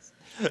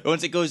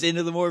 Once it goes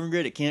into the Morphin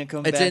Grid, it can't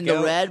come It's back in the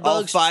out. Radbug's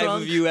All 5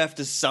 trunk. of you have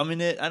to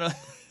summon it. I don't.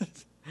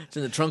 It's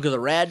in the trunk of the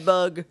rad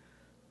bug.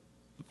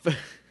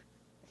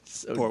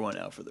 So Pour one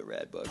out for the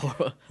Radbug.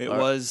 Pour- It all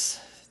right. was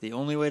the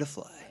only way to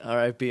fly.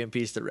 R.I.P. and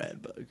peace to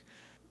rad bug.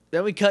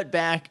 Then we cut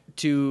back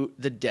to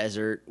the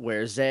desert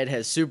where Zed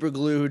has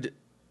superglued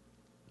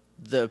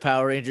the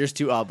Power Rangers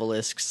to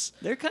Obelisks.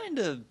 They're kind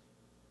of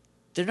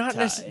They're not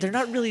tied. they're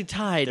not really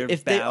tied. They're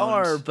If they bound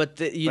are, but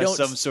you by don't.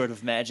 some sort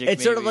of magic.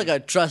 It's sort of like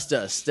maybe. a trust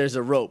us. There's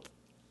a rope.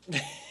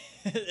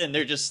 and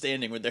they're just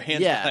standing with their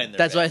hands Yeah, behind their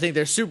that's why I back. think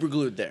they're super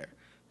glued there.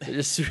 They're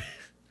just.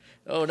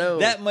 Oh no!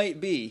 That might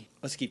be.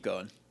 Let's keep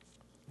going.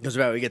 Because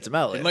right, we get some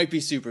out. It might be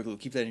super glue.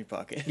 Keep that in your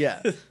pocket.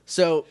 Yeah.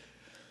 So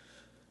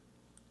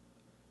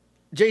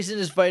Jason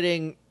is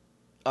fighting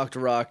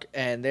Octorok,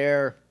 and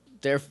they're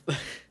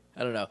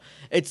I don't know.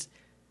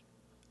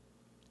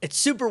 it's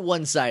super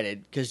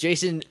one-sided because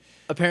Jason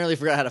apparently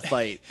forgot how to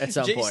fight at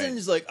some point.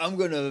 Jason's like, I'm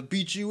gonna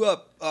beat you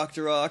up,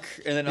 Octorok,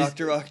 and then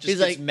Octorok just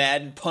gets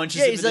mad and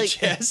punches him in the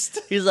chest.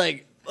 He's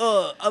like,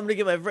 oh, I'm gonna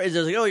get my friends.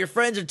 He's like, oh, your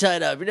friends are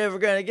tied up. You're never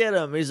gonna get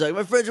them. He's like,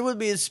 my friends are with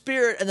me in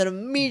spirit. And then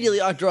immediately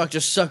Octorok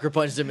just sucker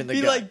punches him in the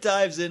gut. He like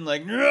dives in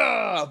like,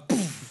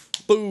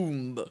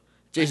 boom.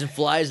 Jason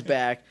flies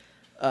back.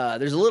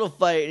 There's a little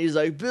fight. And he's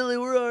like, Billy,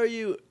 where are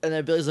you? And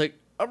then Billy's like,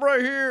 I'm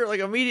right here. Like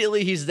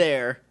immediately he's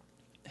there.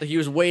 Like he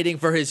was waiting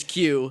for his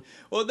cue.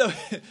 Well, no,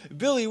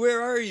 Billy,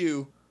 where are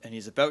you? And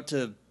he's about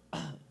to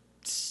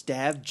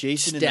stab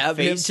Jason in the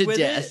face him to with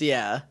death. it.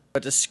 Yeah,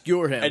 but to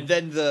skewer him. And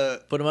then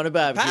the put him on a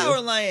barbecue. Power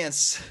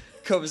Lance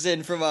comes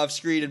in from off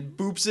screen and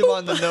boops him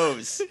on the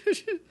nose,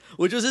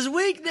 which was his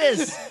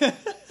weakness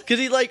because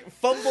he like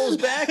fumbles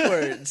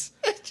backwards.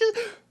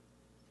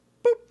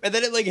 Boop. And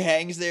then it like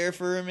hangs there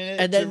for a minute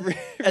and then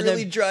to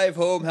really drive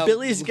home how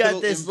Billy's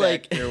got this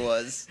like there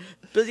was.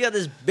 Billy's got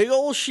this big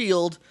old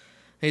shield.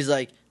 He's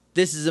like,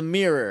 this is a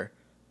mirror.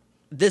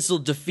 This'll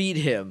defeat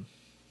him.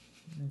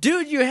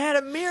 Dude, you had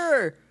a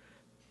mirror.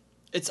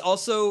 It's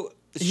also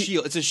a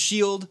shield. It's a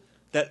shield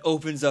that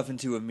opens up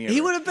into a mirror.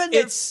 He would have been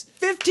there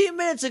 15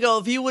 minutes ago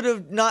if he would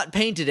have not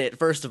painted it,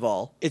 first of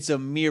all. It's a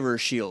mirror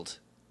shield.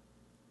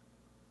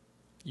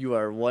 You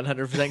are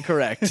 100%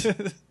 correct.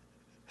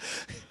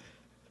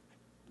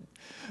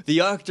 The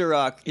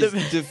Octorok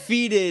is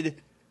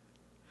defeated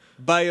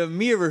by a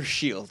mirror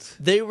shield.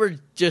 They were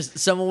just...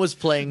 Someone was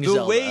playing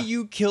Zelda. The way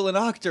you kill an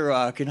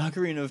Octorok in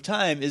Ocarina of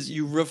Time is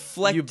you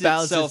reflect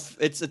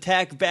its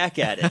attack back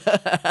at it.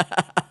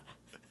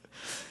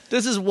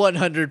 This is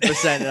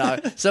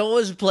 100%. Someone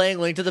was playing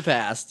Link to the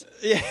Past.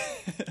 Yeah.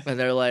 And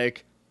they're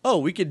like, oh,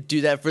 we could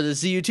do that for the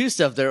ZU2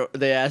 stuff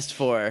they asked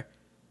for.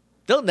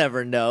 They'll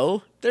never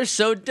know. They're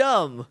so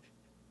dumb.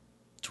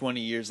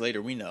 20 years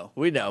later, we know.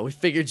 We know. We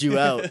figured you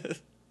out.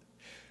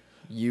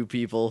 You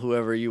people,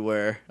 whoever you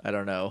were, I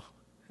don't know.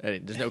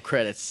 There's no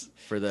credits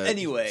for the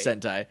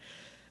Sentai.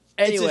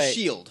 Anyway, it's a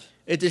shield.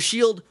 It's a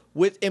shield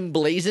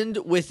emblazoned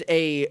with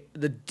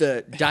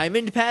the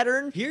diamond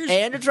pattern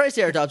and a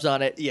Triceratops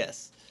on it.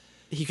 Yes.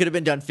 He could have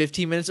been done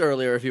 15 minutes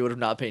earlier if he would have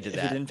not painted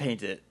that. If he didn't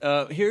paint it.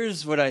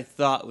 Here's what I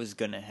thought was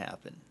going to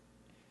happen.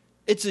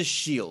 It's a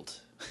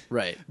shield.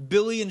 Right.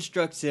 Billy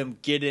instructs him,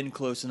 get in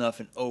close enough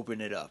and open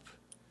it up.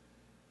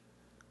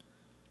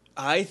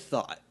 I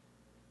thought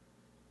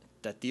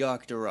that the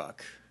Octorok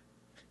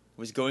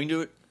was going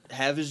to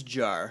have his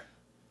jar,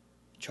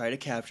 try to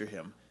capture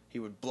him. He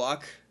would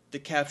block the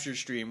capture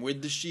stream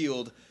with the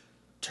shield,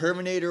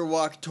 Terminator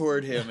walk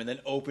toward him, and then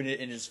open it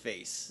in his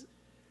face.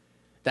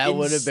 That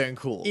would have been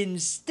cool.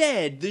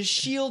 Instead, the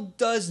shield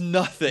does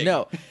nothing.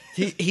 No,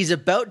 he's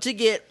about to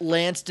get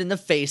lanced in the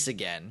face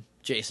again,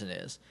 Jason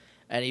is.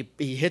 And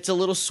he hits a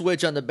little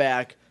switch on the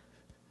back,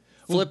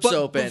 flips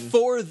open.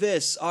 Before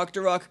this,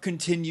 Octorok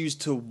continues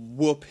to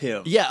whoop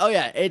him. Yeah, oh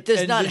yeah, it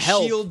does not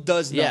help. And the shield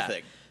does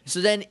nothing.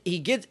 So then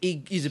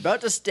he's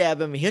about to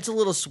stab him, he hits a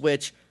little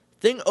switch,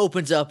 thing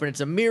opens up, and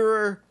it's a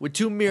mirror with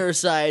two mirror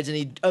sides, and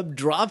he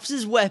drops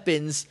his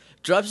weapons,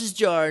 drops his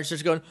jar, and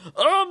starts going,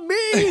 oh,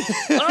 me!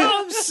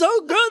 Oh, I'm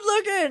so good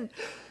looking!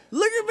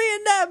 Look at me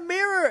in that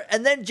mirror!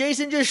 And then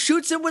Jason just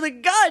shoots him with a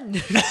gun!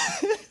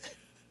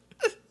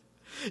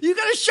 You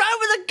got a shot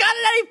with a gun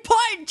at any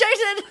point,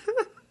 Jason!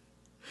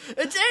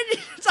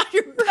 It's on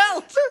your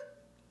belt!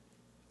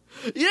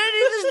 You didn't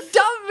need this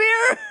dumb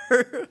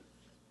mirror!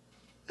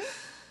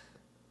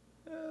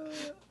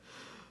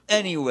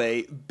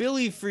 Anyway,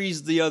 Billy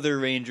frees the other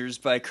Rangers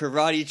by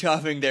karate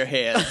chopping their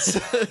hands.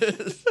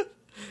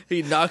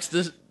 He knocks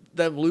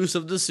them loose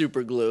of the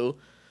super glue.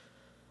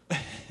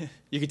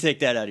 You can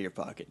take that out of your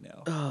pocket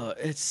now. Oh,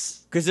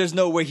 it's... Because there's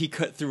no way he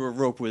cut through a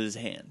rope with his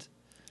hand.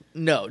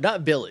 No,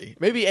 not Billy.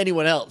 Maybe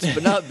anyone else,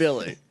 but not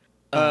Billy.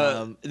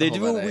 They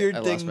do a weird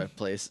thing. I lost my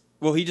place.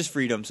 Well, he just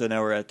freed him, so now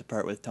we're at the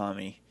part with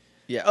Tommy.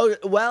 Yeah. Oh,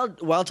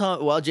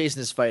 while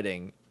Jason is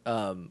fighting,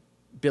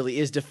 Billy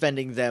is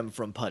defending them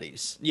from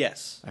putties.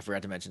 Yes. I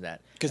forgot to mention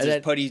that. Because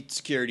there's putty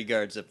security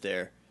guards up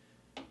there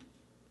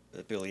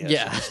that Billy has.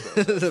 Yeah,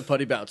 the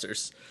putty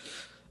bouncers.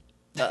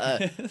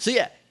 So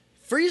yeah,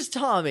 frees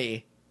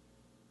Tommy.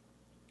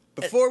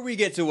 Before we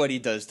get to what he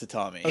does to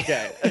Tommy.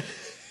 Okay.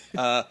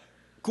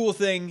 Cool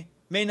thing,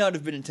 may not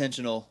have been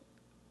intentional.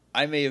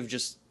 I may have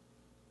just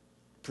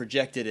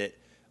projected it.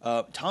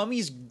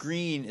 Tommy's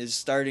green is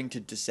starting to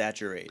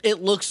desaturate.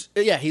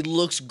 He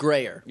looks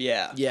grayer.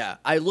 Yeah. Yeah.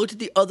 I looked at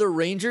the other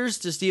Rangers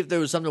to see if there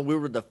was something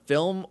weird with the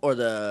film or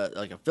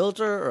like a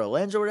filter or a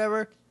lens or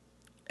whatever.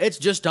 It's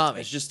just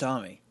Tommy. It's just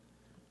Tommy.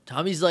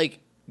 Tommy's like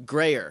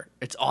grayer.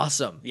 It's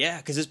awesome. Yeah,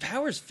 because his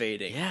power's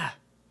fading. Yeah.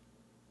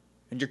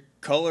 And your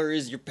color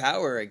is your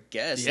power, I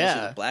guess. Yeah. Unless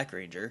you're the Black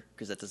Ranger,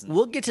 because that doesn't...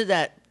 We'll get to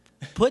that.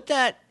 Put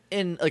that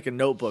in like a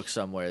notebook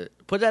somewhere.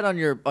 Put that on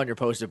your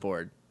post-it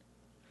board.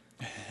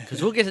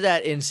 Because we'll get to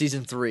that in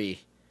season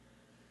 3.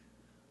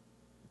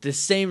 The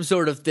same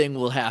sort of thing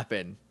will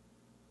happen.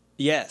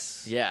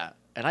 Yes. Yeah.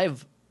 And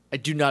I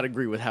do not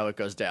agree with how it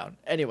goes down.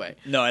 Anyway.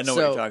 No, I know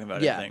what you're talking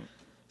about. Yeah. I think.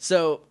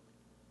 So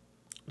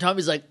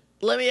Tommy's like,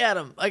 let me at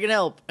him. I can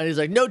help. And he's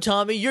like, no,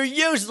 Tommy, you're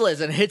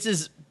useless. And hits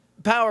his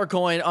power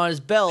coin on his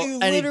belt,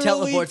 and he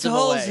teleports him away.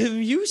 He calls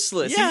him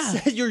useless. Yeah. He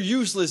said, you're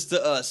useless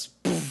to us.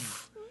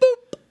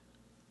 Boop.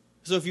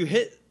 So if you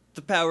hit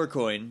the power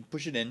coin,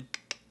 push it in.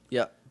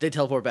 Yeah, they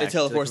teleport back. It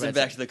teleports them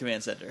back to the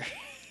command center.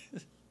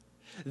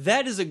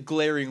 That is a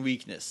glaring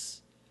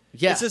weakness.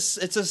 Yeah.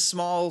 It's a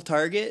small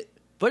target.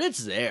 But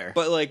it's there.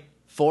 But like...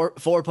 Four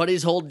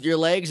putties hold your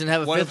legs and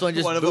have a fifth one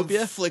just one of boop them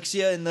you. flicks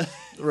you in the,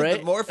 right? in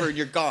the morpher and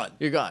you're gone.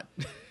 You're gone.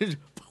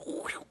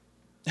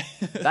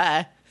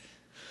 Bye.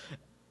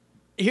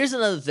 Here's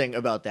another thing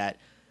about that.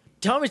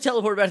 Tommy's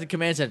teleported back to the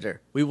command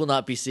center. We will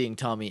not be seeing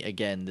Tommy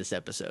again this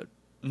episode.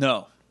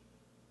 No.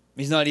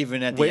 He's not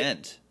even at the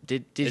end.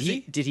 Did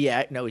he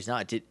act? No, he's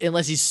not.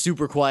 Unless he's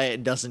super quiet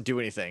and doesn't do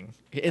anything.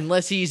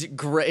 Unless he's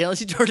great. Unless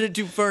he turned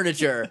into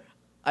furniture.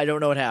 I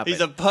don't know what happened.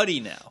 He's a putty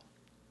now.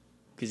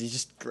 Because he's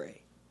just gray.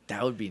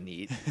 That would be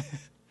neat.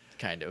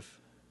 Kind of.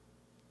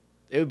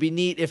 It would be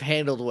neat if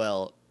handled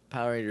well.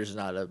 Power Rangers is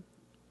not a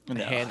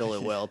handle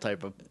it well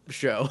type of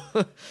show.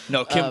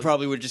 No, Kim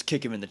probably would just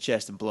kick him in the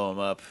chest and blow him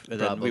up. And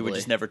then we would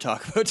just never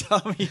talk about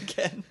Tommy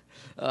again.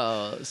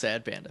 Oh,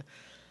 sad panda.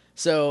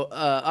 So,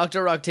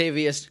 Octo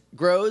Octavius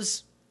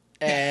grows,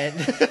 and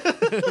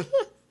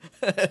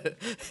and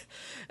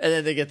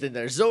then they get in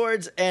their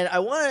Zords. And I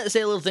want to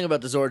say a little thing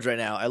about the Zords right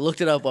now. I looked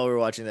it up while we were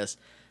watching this.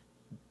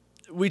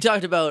 We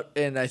talked about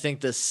in, I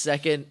think, the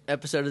second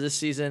episode of this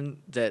season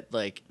that,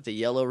 like, the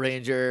Yellow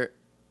Ranger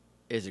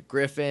is a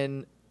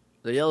griffin.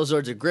 The Yellow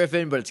Zord's a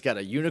griffin, but it's got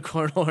a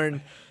unicorn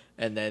horn.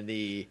 And then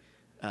the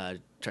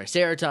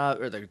Triceratops,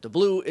 or the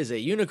blue, is a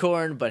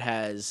unicorn, but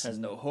has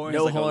no horn.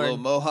 No like horn. A little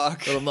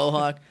mohawk. Little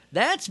mohawk.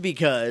 That's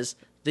because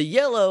the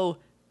yellow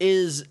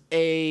is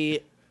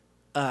a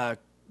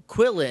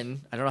Quillin.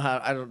 I don't know how.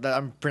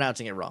 I'm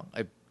pronouncing it wrong.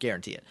 I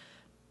guarantee it.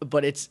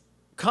 But it's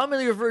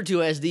commonly referred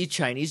to as the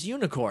Chinese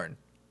unicorn.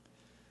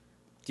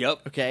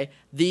 Yep. Okay.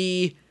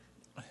 The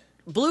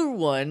blue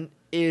one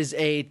is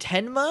a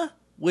Tenma,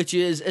 which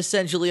is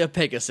essentially a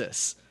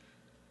Pegasus.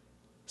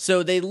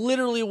 So they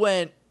literally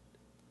went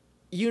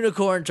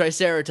unicorn,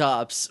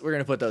 Triceratops. We're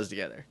gonna put those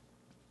together.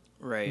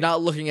 Right.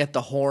 Not looking at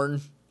the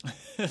horn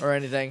or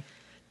anything.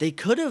 They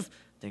could have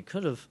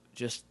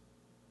just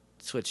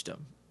switched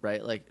them,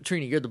 right? Like,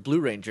 Trini, you're the Blue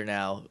Ranger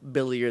now.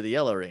 Billy, you're the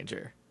Yellow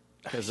Ranger.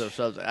 Because of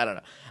something. I don't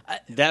know.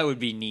 That would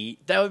be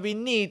neat. That would be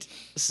neat.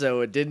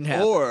 So it didn't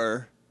happen.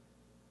 Or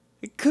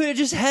it could have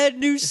just had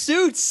new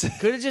suits.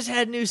 Could have just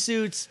had new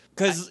suits.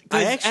 Because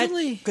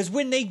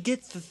when they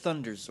get the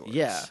Thunder Zords,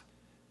 yeah,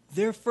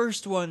 their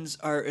first ones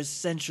are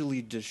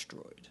essentially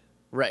destroyed.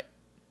 Right.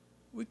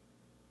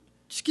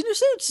 Just get new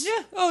suits.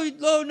 Yeah.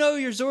 Oh no,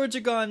 your Zords are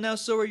gone now.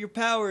 So are your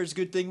powers.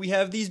 Good thing we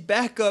have these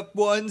backup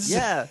ones.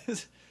 Yeah.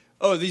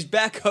 Oh, these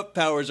backup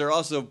powers are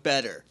also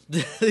better.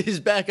 These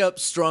backup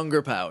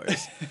stronger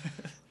powers.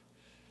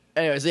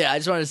 Anyways, yeah, I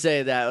just wanted to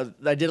say that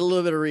I did a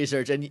little bit of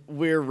research, and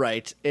we're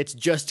right. It's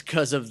just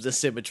because of the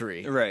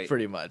symmetry, right?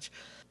 Pretty much.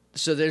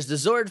 So there's the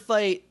Zord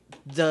fight.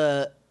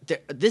 There's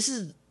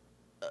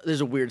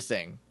a weird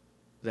thing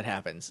that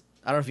happens.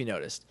 I don't know if you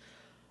noticed.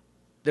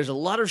 There's a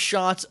lot of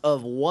shots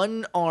of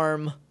one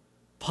arm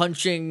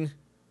punching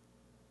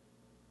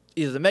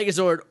either the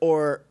Megazord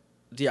or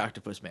the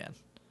Octopus Man.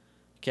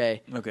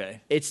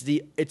 Okay. It's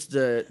the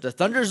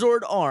Thunder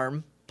Zord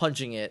arm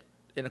punching it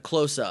in a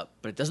close up,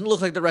 but it doesn't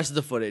look like the rest of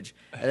the footage.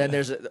 And then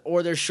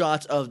there's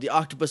shots of the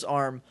Octopus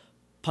arm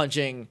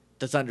punching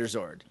the Thunder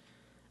Zord,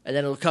 and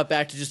then it'll cut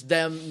back to just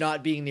them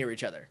not being near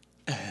each other.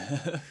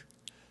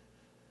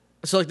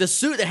 So like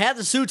they have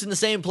the suits in the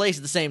same place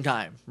at the same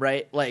time,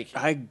 right? Like,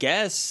 I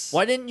guess.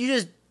 Why didn't you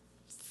just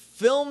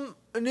film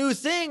a new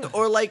thing,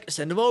 or like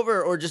send them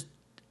over, or just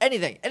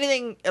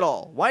anything at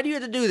all? Why do you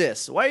have to do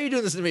this? Why are you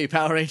doing this to me,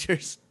 Power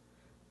Rangers?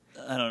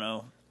 I don't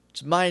know.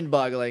 It's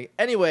mind-boggling.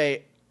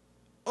 Anyway,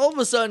 all of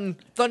a sudden,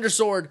 Thunder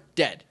Sword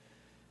dead.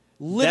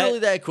 Literally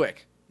that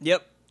quick.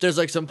 Yep. There's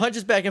like some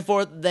punches back and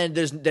forth. Then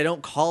they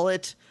don't call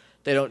it.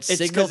 They don't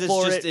signal for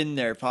it. It's just in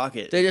their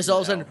pocket. They just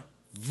all of a sudden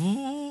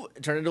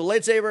turn into a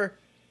lightsaber,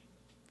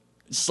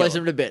 slice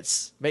him to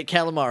bits, make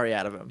calamari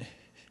out of him.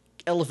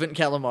 Elephant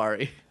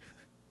calamari.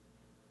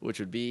 Which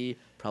would be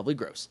probably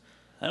gross.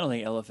 I don't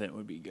think elephant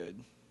would be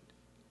good.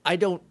 I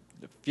feel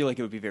like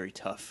it would be very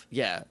tough.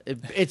 Yeah,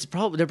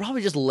 they're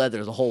probably just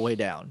leather the whole way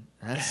down.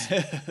 That's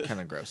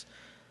kind of gross.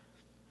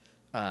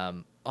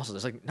 Also,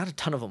 there's like not a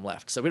ton of them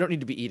left, so we don't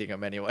need to be eating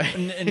them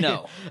anyway.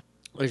 No.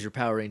 There's your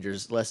Power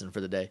Rangers lesson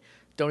for the day.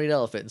 Don't eat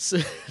elephants.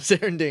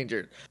 They're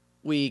endangered.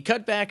 We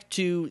cut back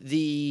to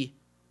the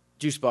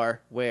juice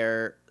bar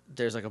where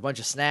there's like a bunch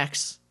of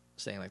snacks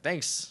saying like,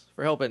 thanks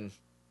for helping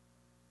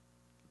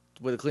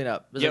with the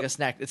cleanup. There's like a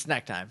snack. It's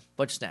snack time.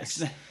 Bunch of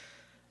snacks.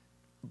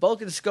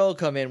 Bulk and Skull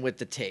come in with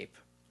the tape.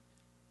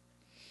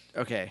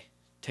 Okay,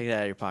 take that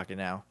out of your pocket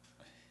now.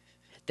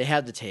 They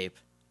have the tape.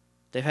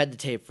 They've had the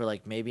tape for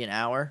like maybe an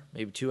hour,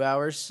 maybe 2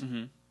 hours.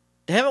 Mm-hmm.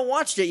 They haven't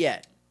watched it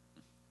yet.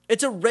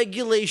 It's a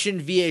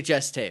regulation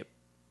VHS tape.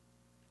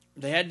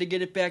 They had to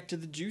get it back to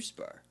the juice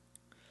bar.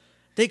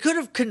 They could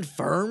have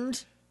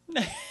confirmed.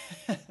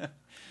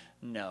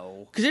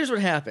 No. Because here's what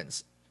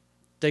happens.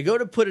 They go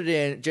to put it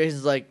in.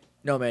 Jason's like,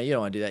 no, man, you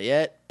don't want to do that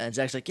yet. And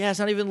Zach's like, yeah, it's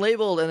not even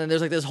labeled. And then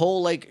there's like this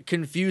whole like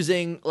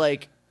confusing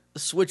like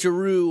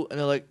switcheroo. And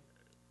they're like,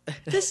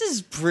 this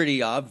is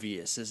pretty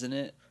obvious, isn't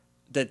it?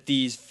 That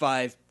these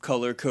 5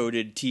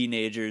 color-coded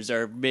teenagers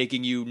are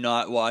making you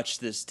not watch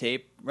this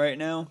tape right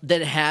now?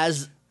 That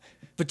has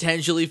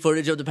potentially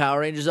footage of the Power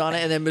Rangers on it,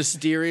 and then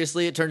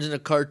mysteriously it turns into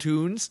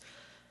cartoons?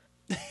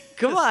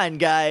 Come on,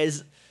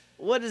 guys.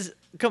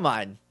 Come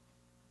on.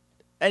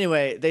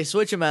 Anyway, they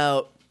switch them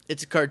out.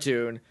 It's a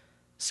cartoon.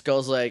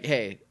 Skull's like,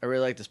 hey, I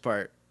really like this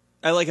part.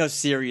 I like how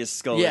serious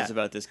Skull is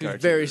about this cartoon.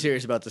 He's very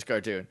serious about this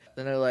cartoon.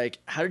 Then they're like,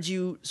 how did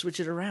you switch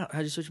it around? How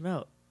did you switch them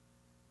out?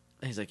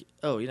 And he's like,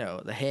 oh,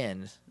 the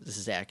hand. This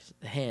is Zach.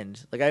 The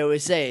hand. Like I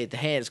always say, the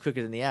hand is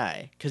quicker than the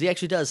eye. Because he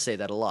actually does say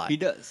that a lot. He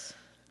does.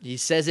 He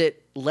says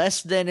it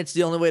less than it's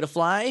the only way to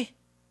fly,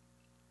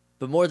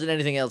 but more than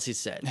anything else he's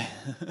said.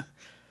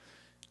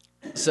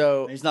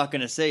 So he's not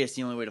going to say it's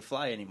the only way to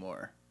fly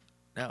anymore.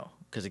 No,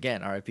 because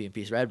again, R.I.P. and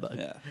Peace Radbug.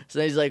 Yeah. So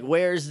then he's like,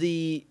 where's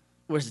the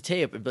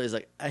tape? And Billy's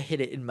like, I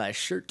hid it in my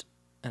shirt,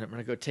 and I'm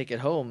going to go take it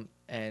home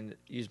and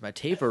use my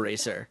tape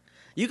eraser.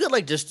 You could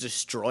like just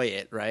destroy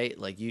it, right?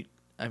 Like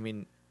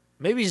maybe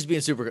he's just being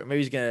super good.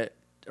 Maybe he's going to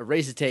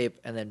erase the tape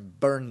and then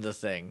burn the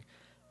thing.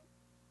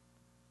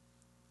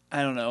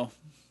 I don't know.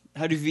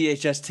 How do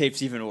VHS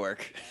tapes even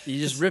work? You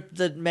just rip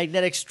the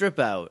magnetic strip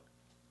out.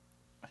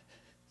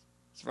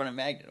 Just run a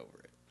magnet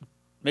over it.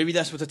 Maybe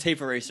that's what the tape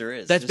eraser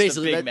is. That's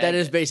basically that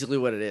is basically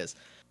what it is.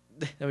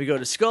 Then we go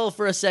to Skull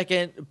for a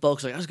second.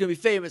 Bulk's like, I was gonna be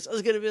famous. I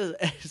was gonna be.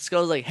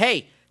 Skull's like,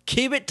 hey,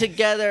 keep it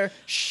together.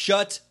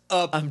 Shut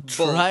up. I'm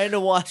Bulk. trying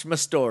to watch my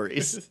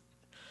stories.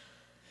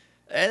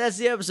 And that's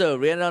the episode.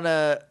 We end on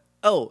a.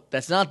 Oh,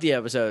 that's not the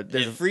episode.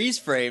 There's freeze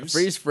frames.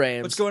 Freeze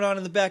frames. What's going on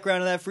in the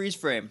background of that freeze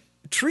frame?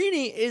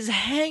 Trini is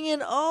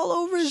hanging all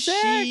over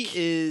Zach. She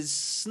is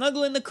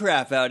snuggling the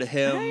crap out of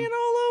him. Hanging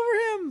all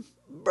over him.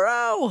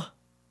 Bro,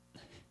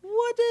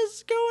 what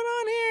is going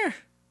on here?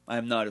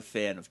 I'm not a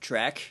fan of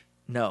track.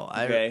 No,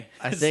 okay.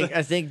 I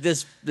think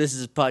this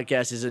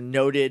podcast is a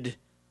noted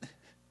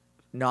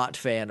not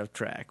fan of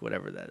track,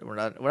 whatever that. We're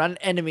not an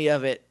enemy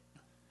of it.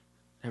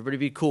 Everybody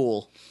be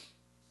cool.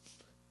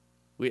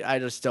 I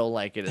just don't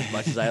like it as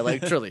much as I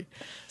like Trilly.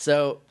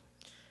 So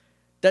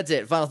that's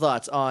it. Final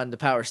thoughts on the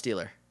Power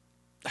Stealer.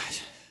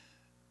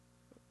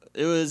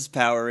 It was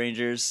Power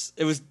Rangers.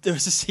 It was a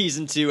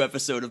season 2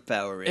 episode of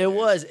Power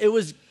Rangers. It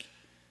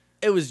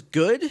was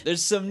good.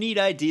 There's some neat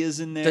ideas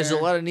in there. There's a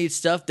lot of neat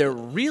stuff. They're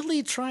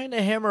really trying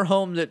to hammer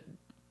home that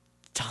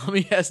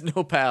Tommy has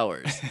no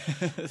powers.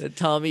 That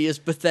Tommy is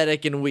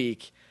pathetic and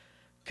weak.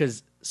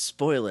 Because,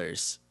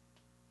 spoilers,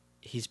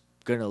 he's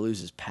going to lose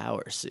his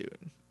power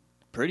soon.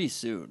 Pretty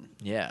soon.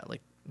 Yeah,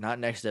 like, not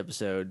next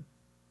episode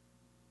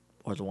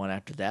or the one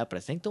after that, but I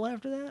think the one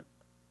after that?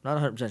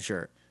 Not 100%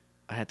 sure.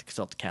 I had to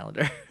consult the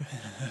calendar.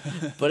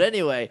 But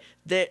anyway,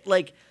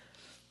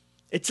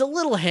 it's a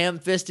little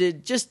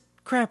ham-fisted. Just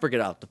crap or get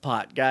off the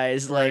pot,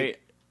 guys. Like, right.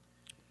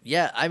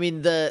 Yeah, I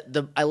mean,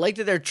 I like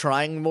that they're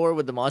trying more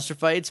with the monster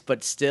fights,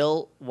 but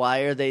still, why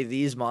are they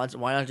these monsters?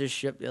 Why not just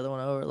ship the other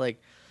one over?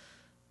 Like,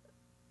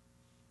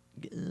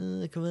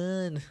 come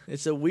on.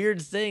 It's a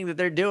weird thing that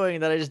they're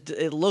doing that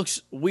it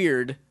looks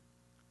weird,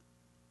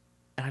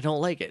 and I don't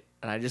like it.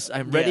 And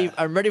I'm ready. Yeah.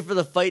 I'm ready for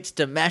the fights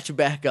to match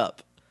back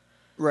up.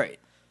 Right.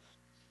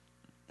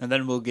 And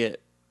then we'll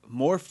get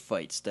more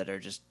fights that are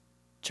just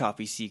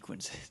choppy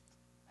sequences.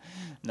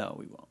 No,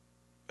 we won't.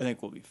 I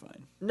think we'll be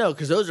fine. No,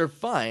 because those are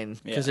fine.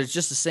 Because it's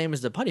just the same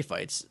as the putty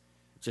fights,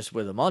 just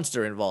with a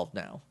monster involved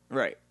now.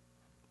 Right.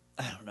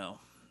 I don't know.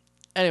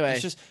 Anyway.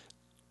 It's just,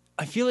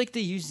 I feel like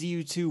they use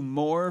ZU2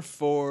 more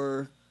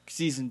for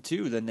season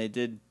 2 than they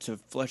did to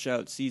flesh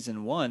out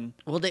season 1.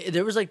 Well,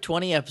 there was like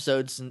 20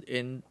 episodes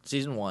in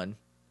season 1,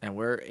 and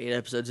we're 8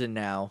 episodes in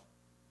now.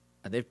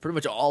 And they've pretty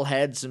much all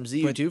had some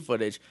ZU2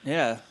 footage.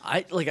 Yeah,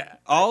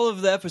 all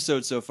of the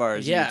episodes so far.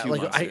 Is ZU2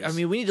 monsters. I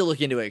mean, we need to look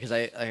into it because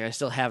I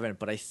still haven't.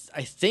 But I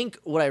think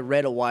what I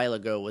read a while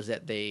ago was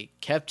that they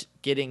kept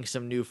getting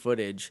some new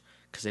footage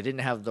because they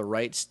didn't have the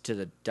rights to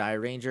the Die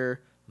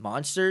Ranger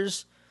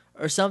monsters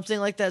or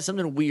something like that.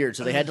 Something weird.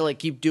 So they had to like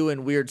keep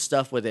doing weird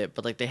stuff with it.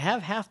 But like they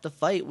have half the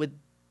fight with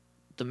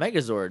the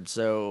Megazord.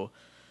 So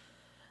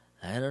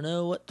I don't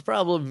know what the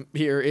problem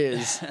here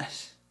is.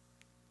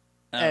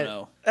 I don't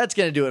know. That's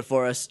going to do it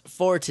for us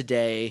for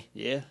today.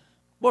 Yeah.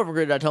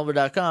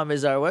 morphingrid.tumblr.com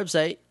is our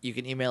website. You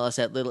can email us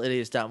at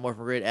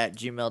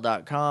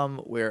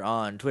littleidiots.morphingrid@gmail.com. We're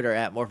on Twitter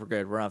at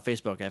morphingrid. We're on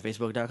Facebook at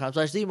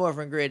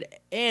facebook.com/themorphingrid.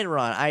 And we're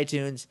on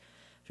iTunes.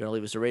 If you want to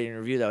leave us a rating and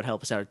review, that would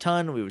help us out a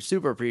ton. We would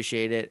super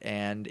appreciate it.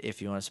 And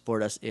if you want to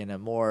support us in a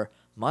more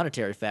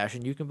monetary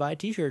fashion, you can buy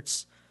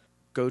t-shirts.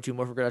 Go to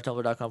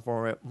morphingrid.tumblr.com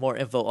for more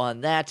info on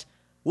that.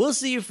 We'll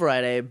see you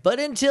Friday. But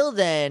until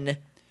then...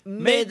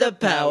 May the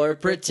power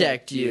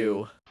protect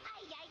you.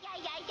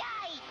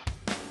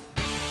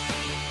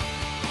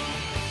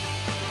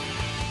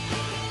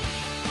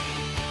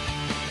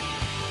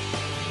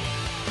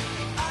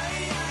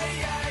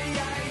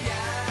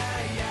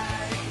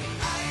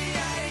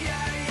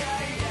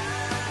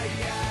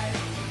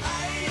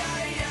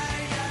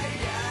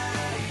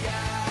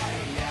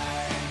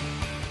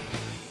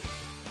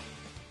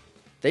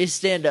 They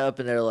stand up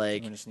and they're like,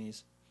 I'm gonna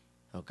sneeze.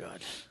 "Oh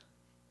God,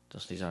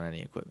 don't sneeze on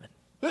any equipment."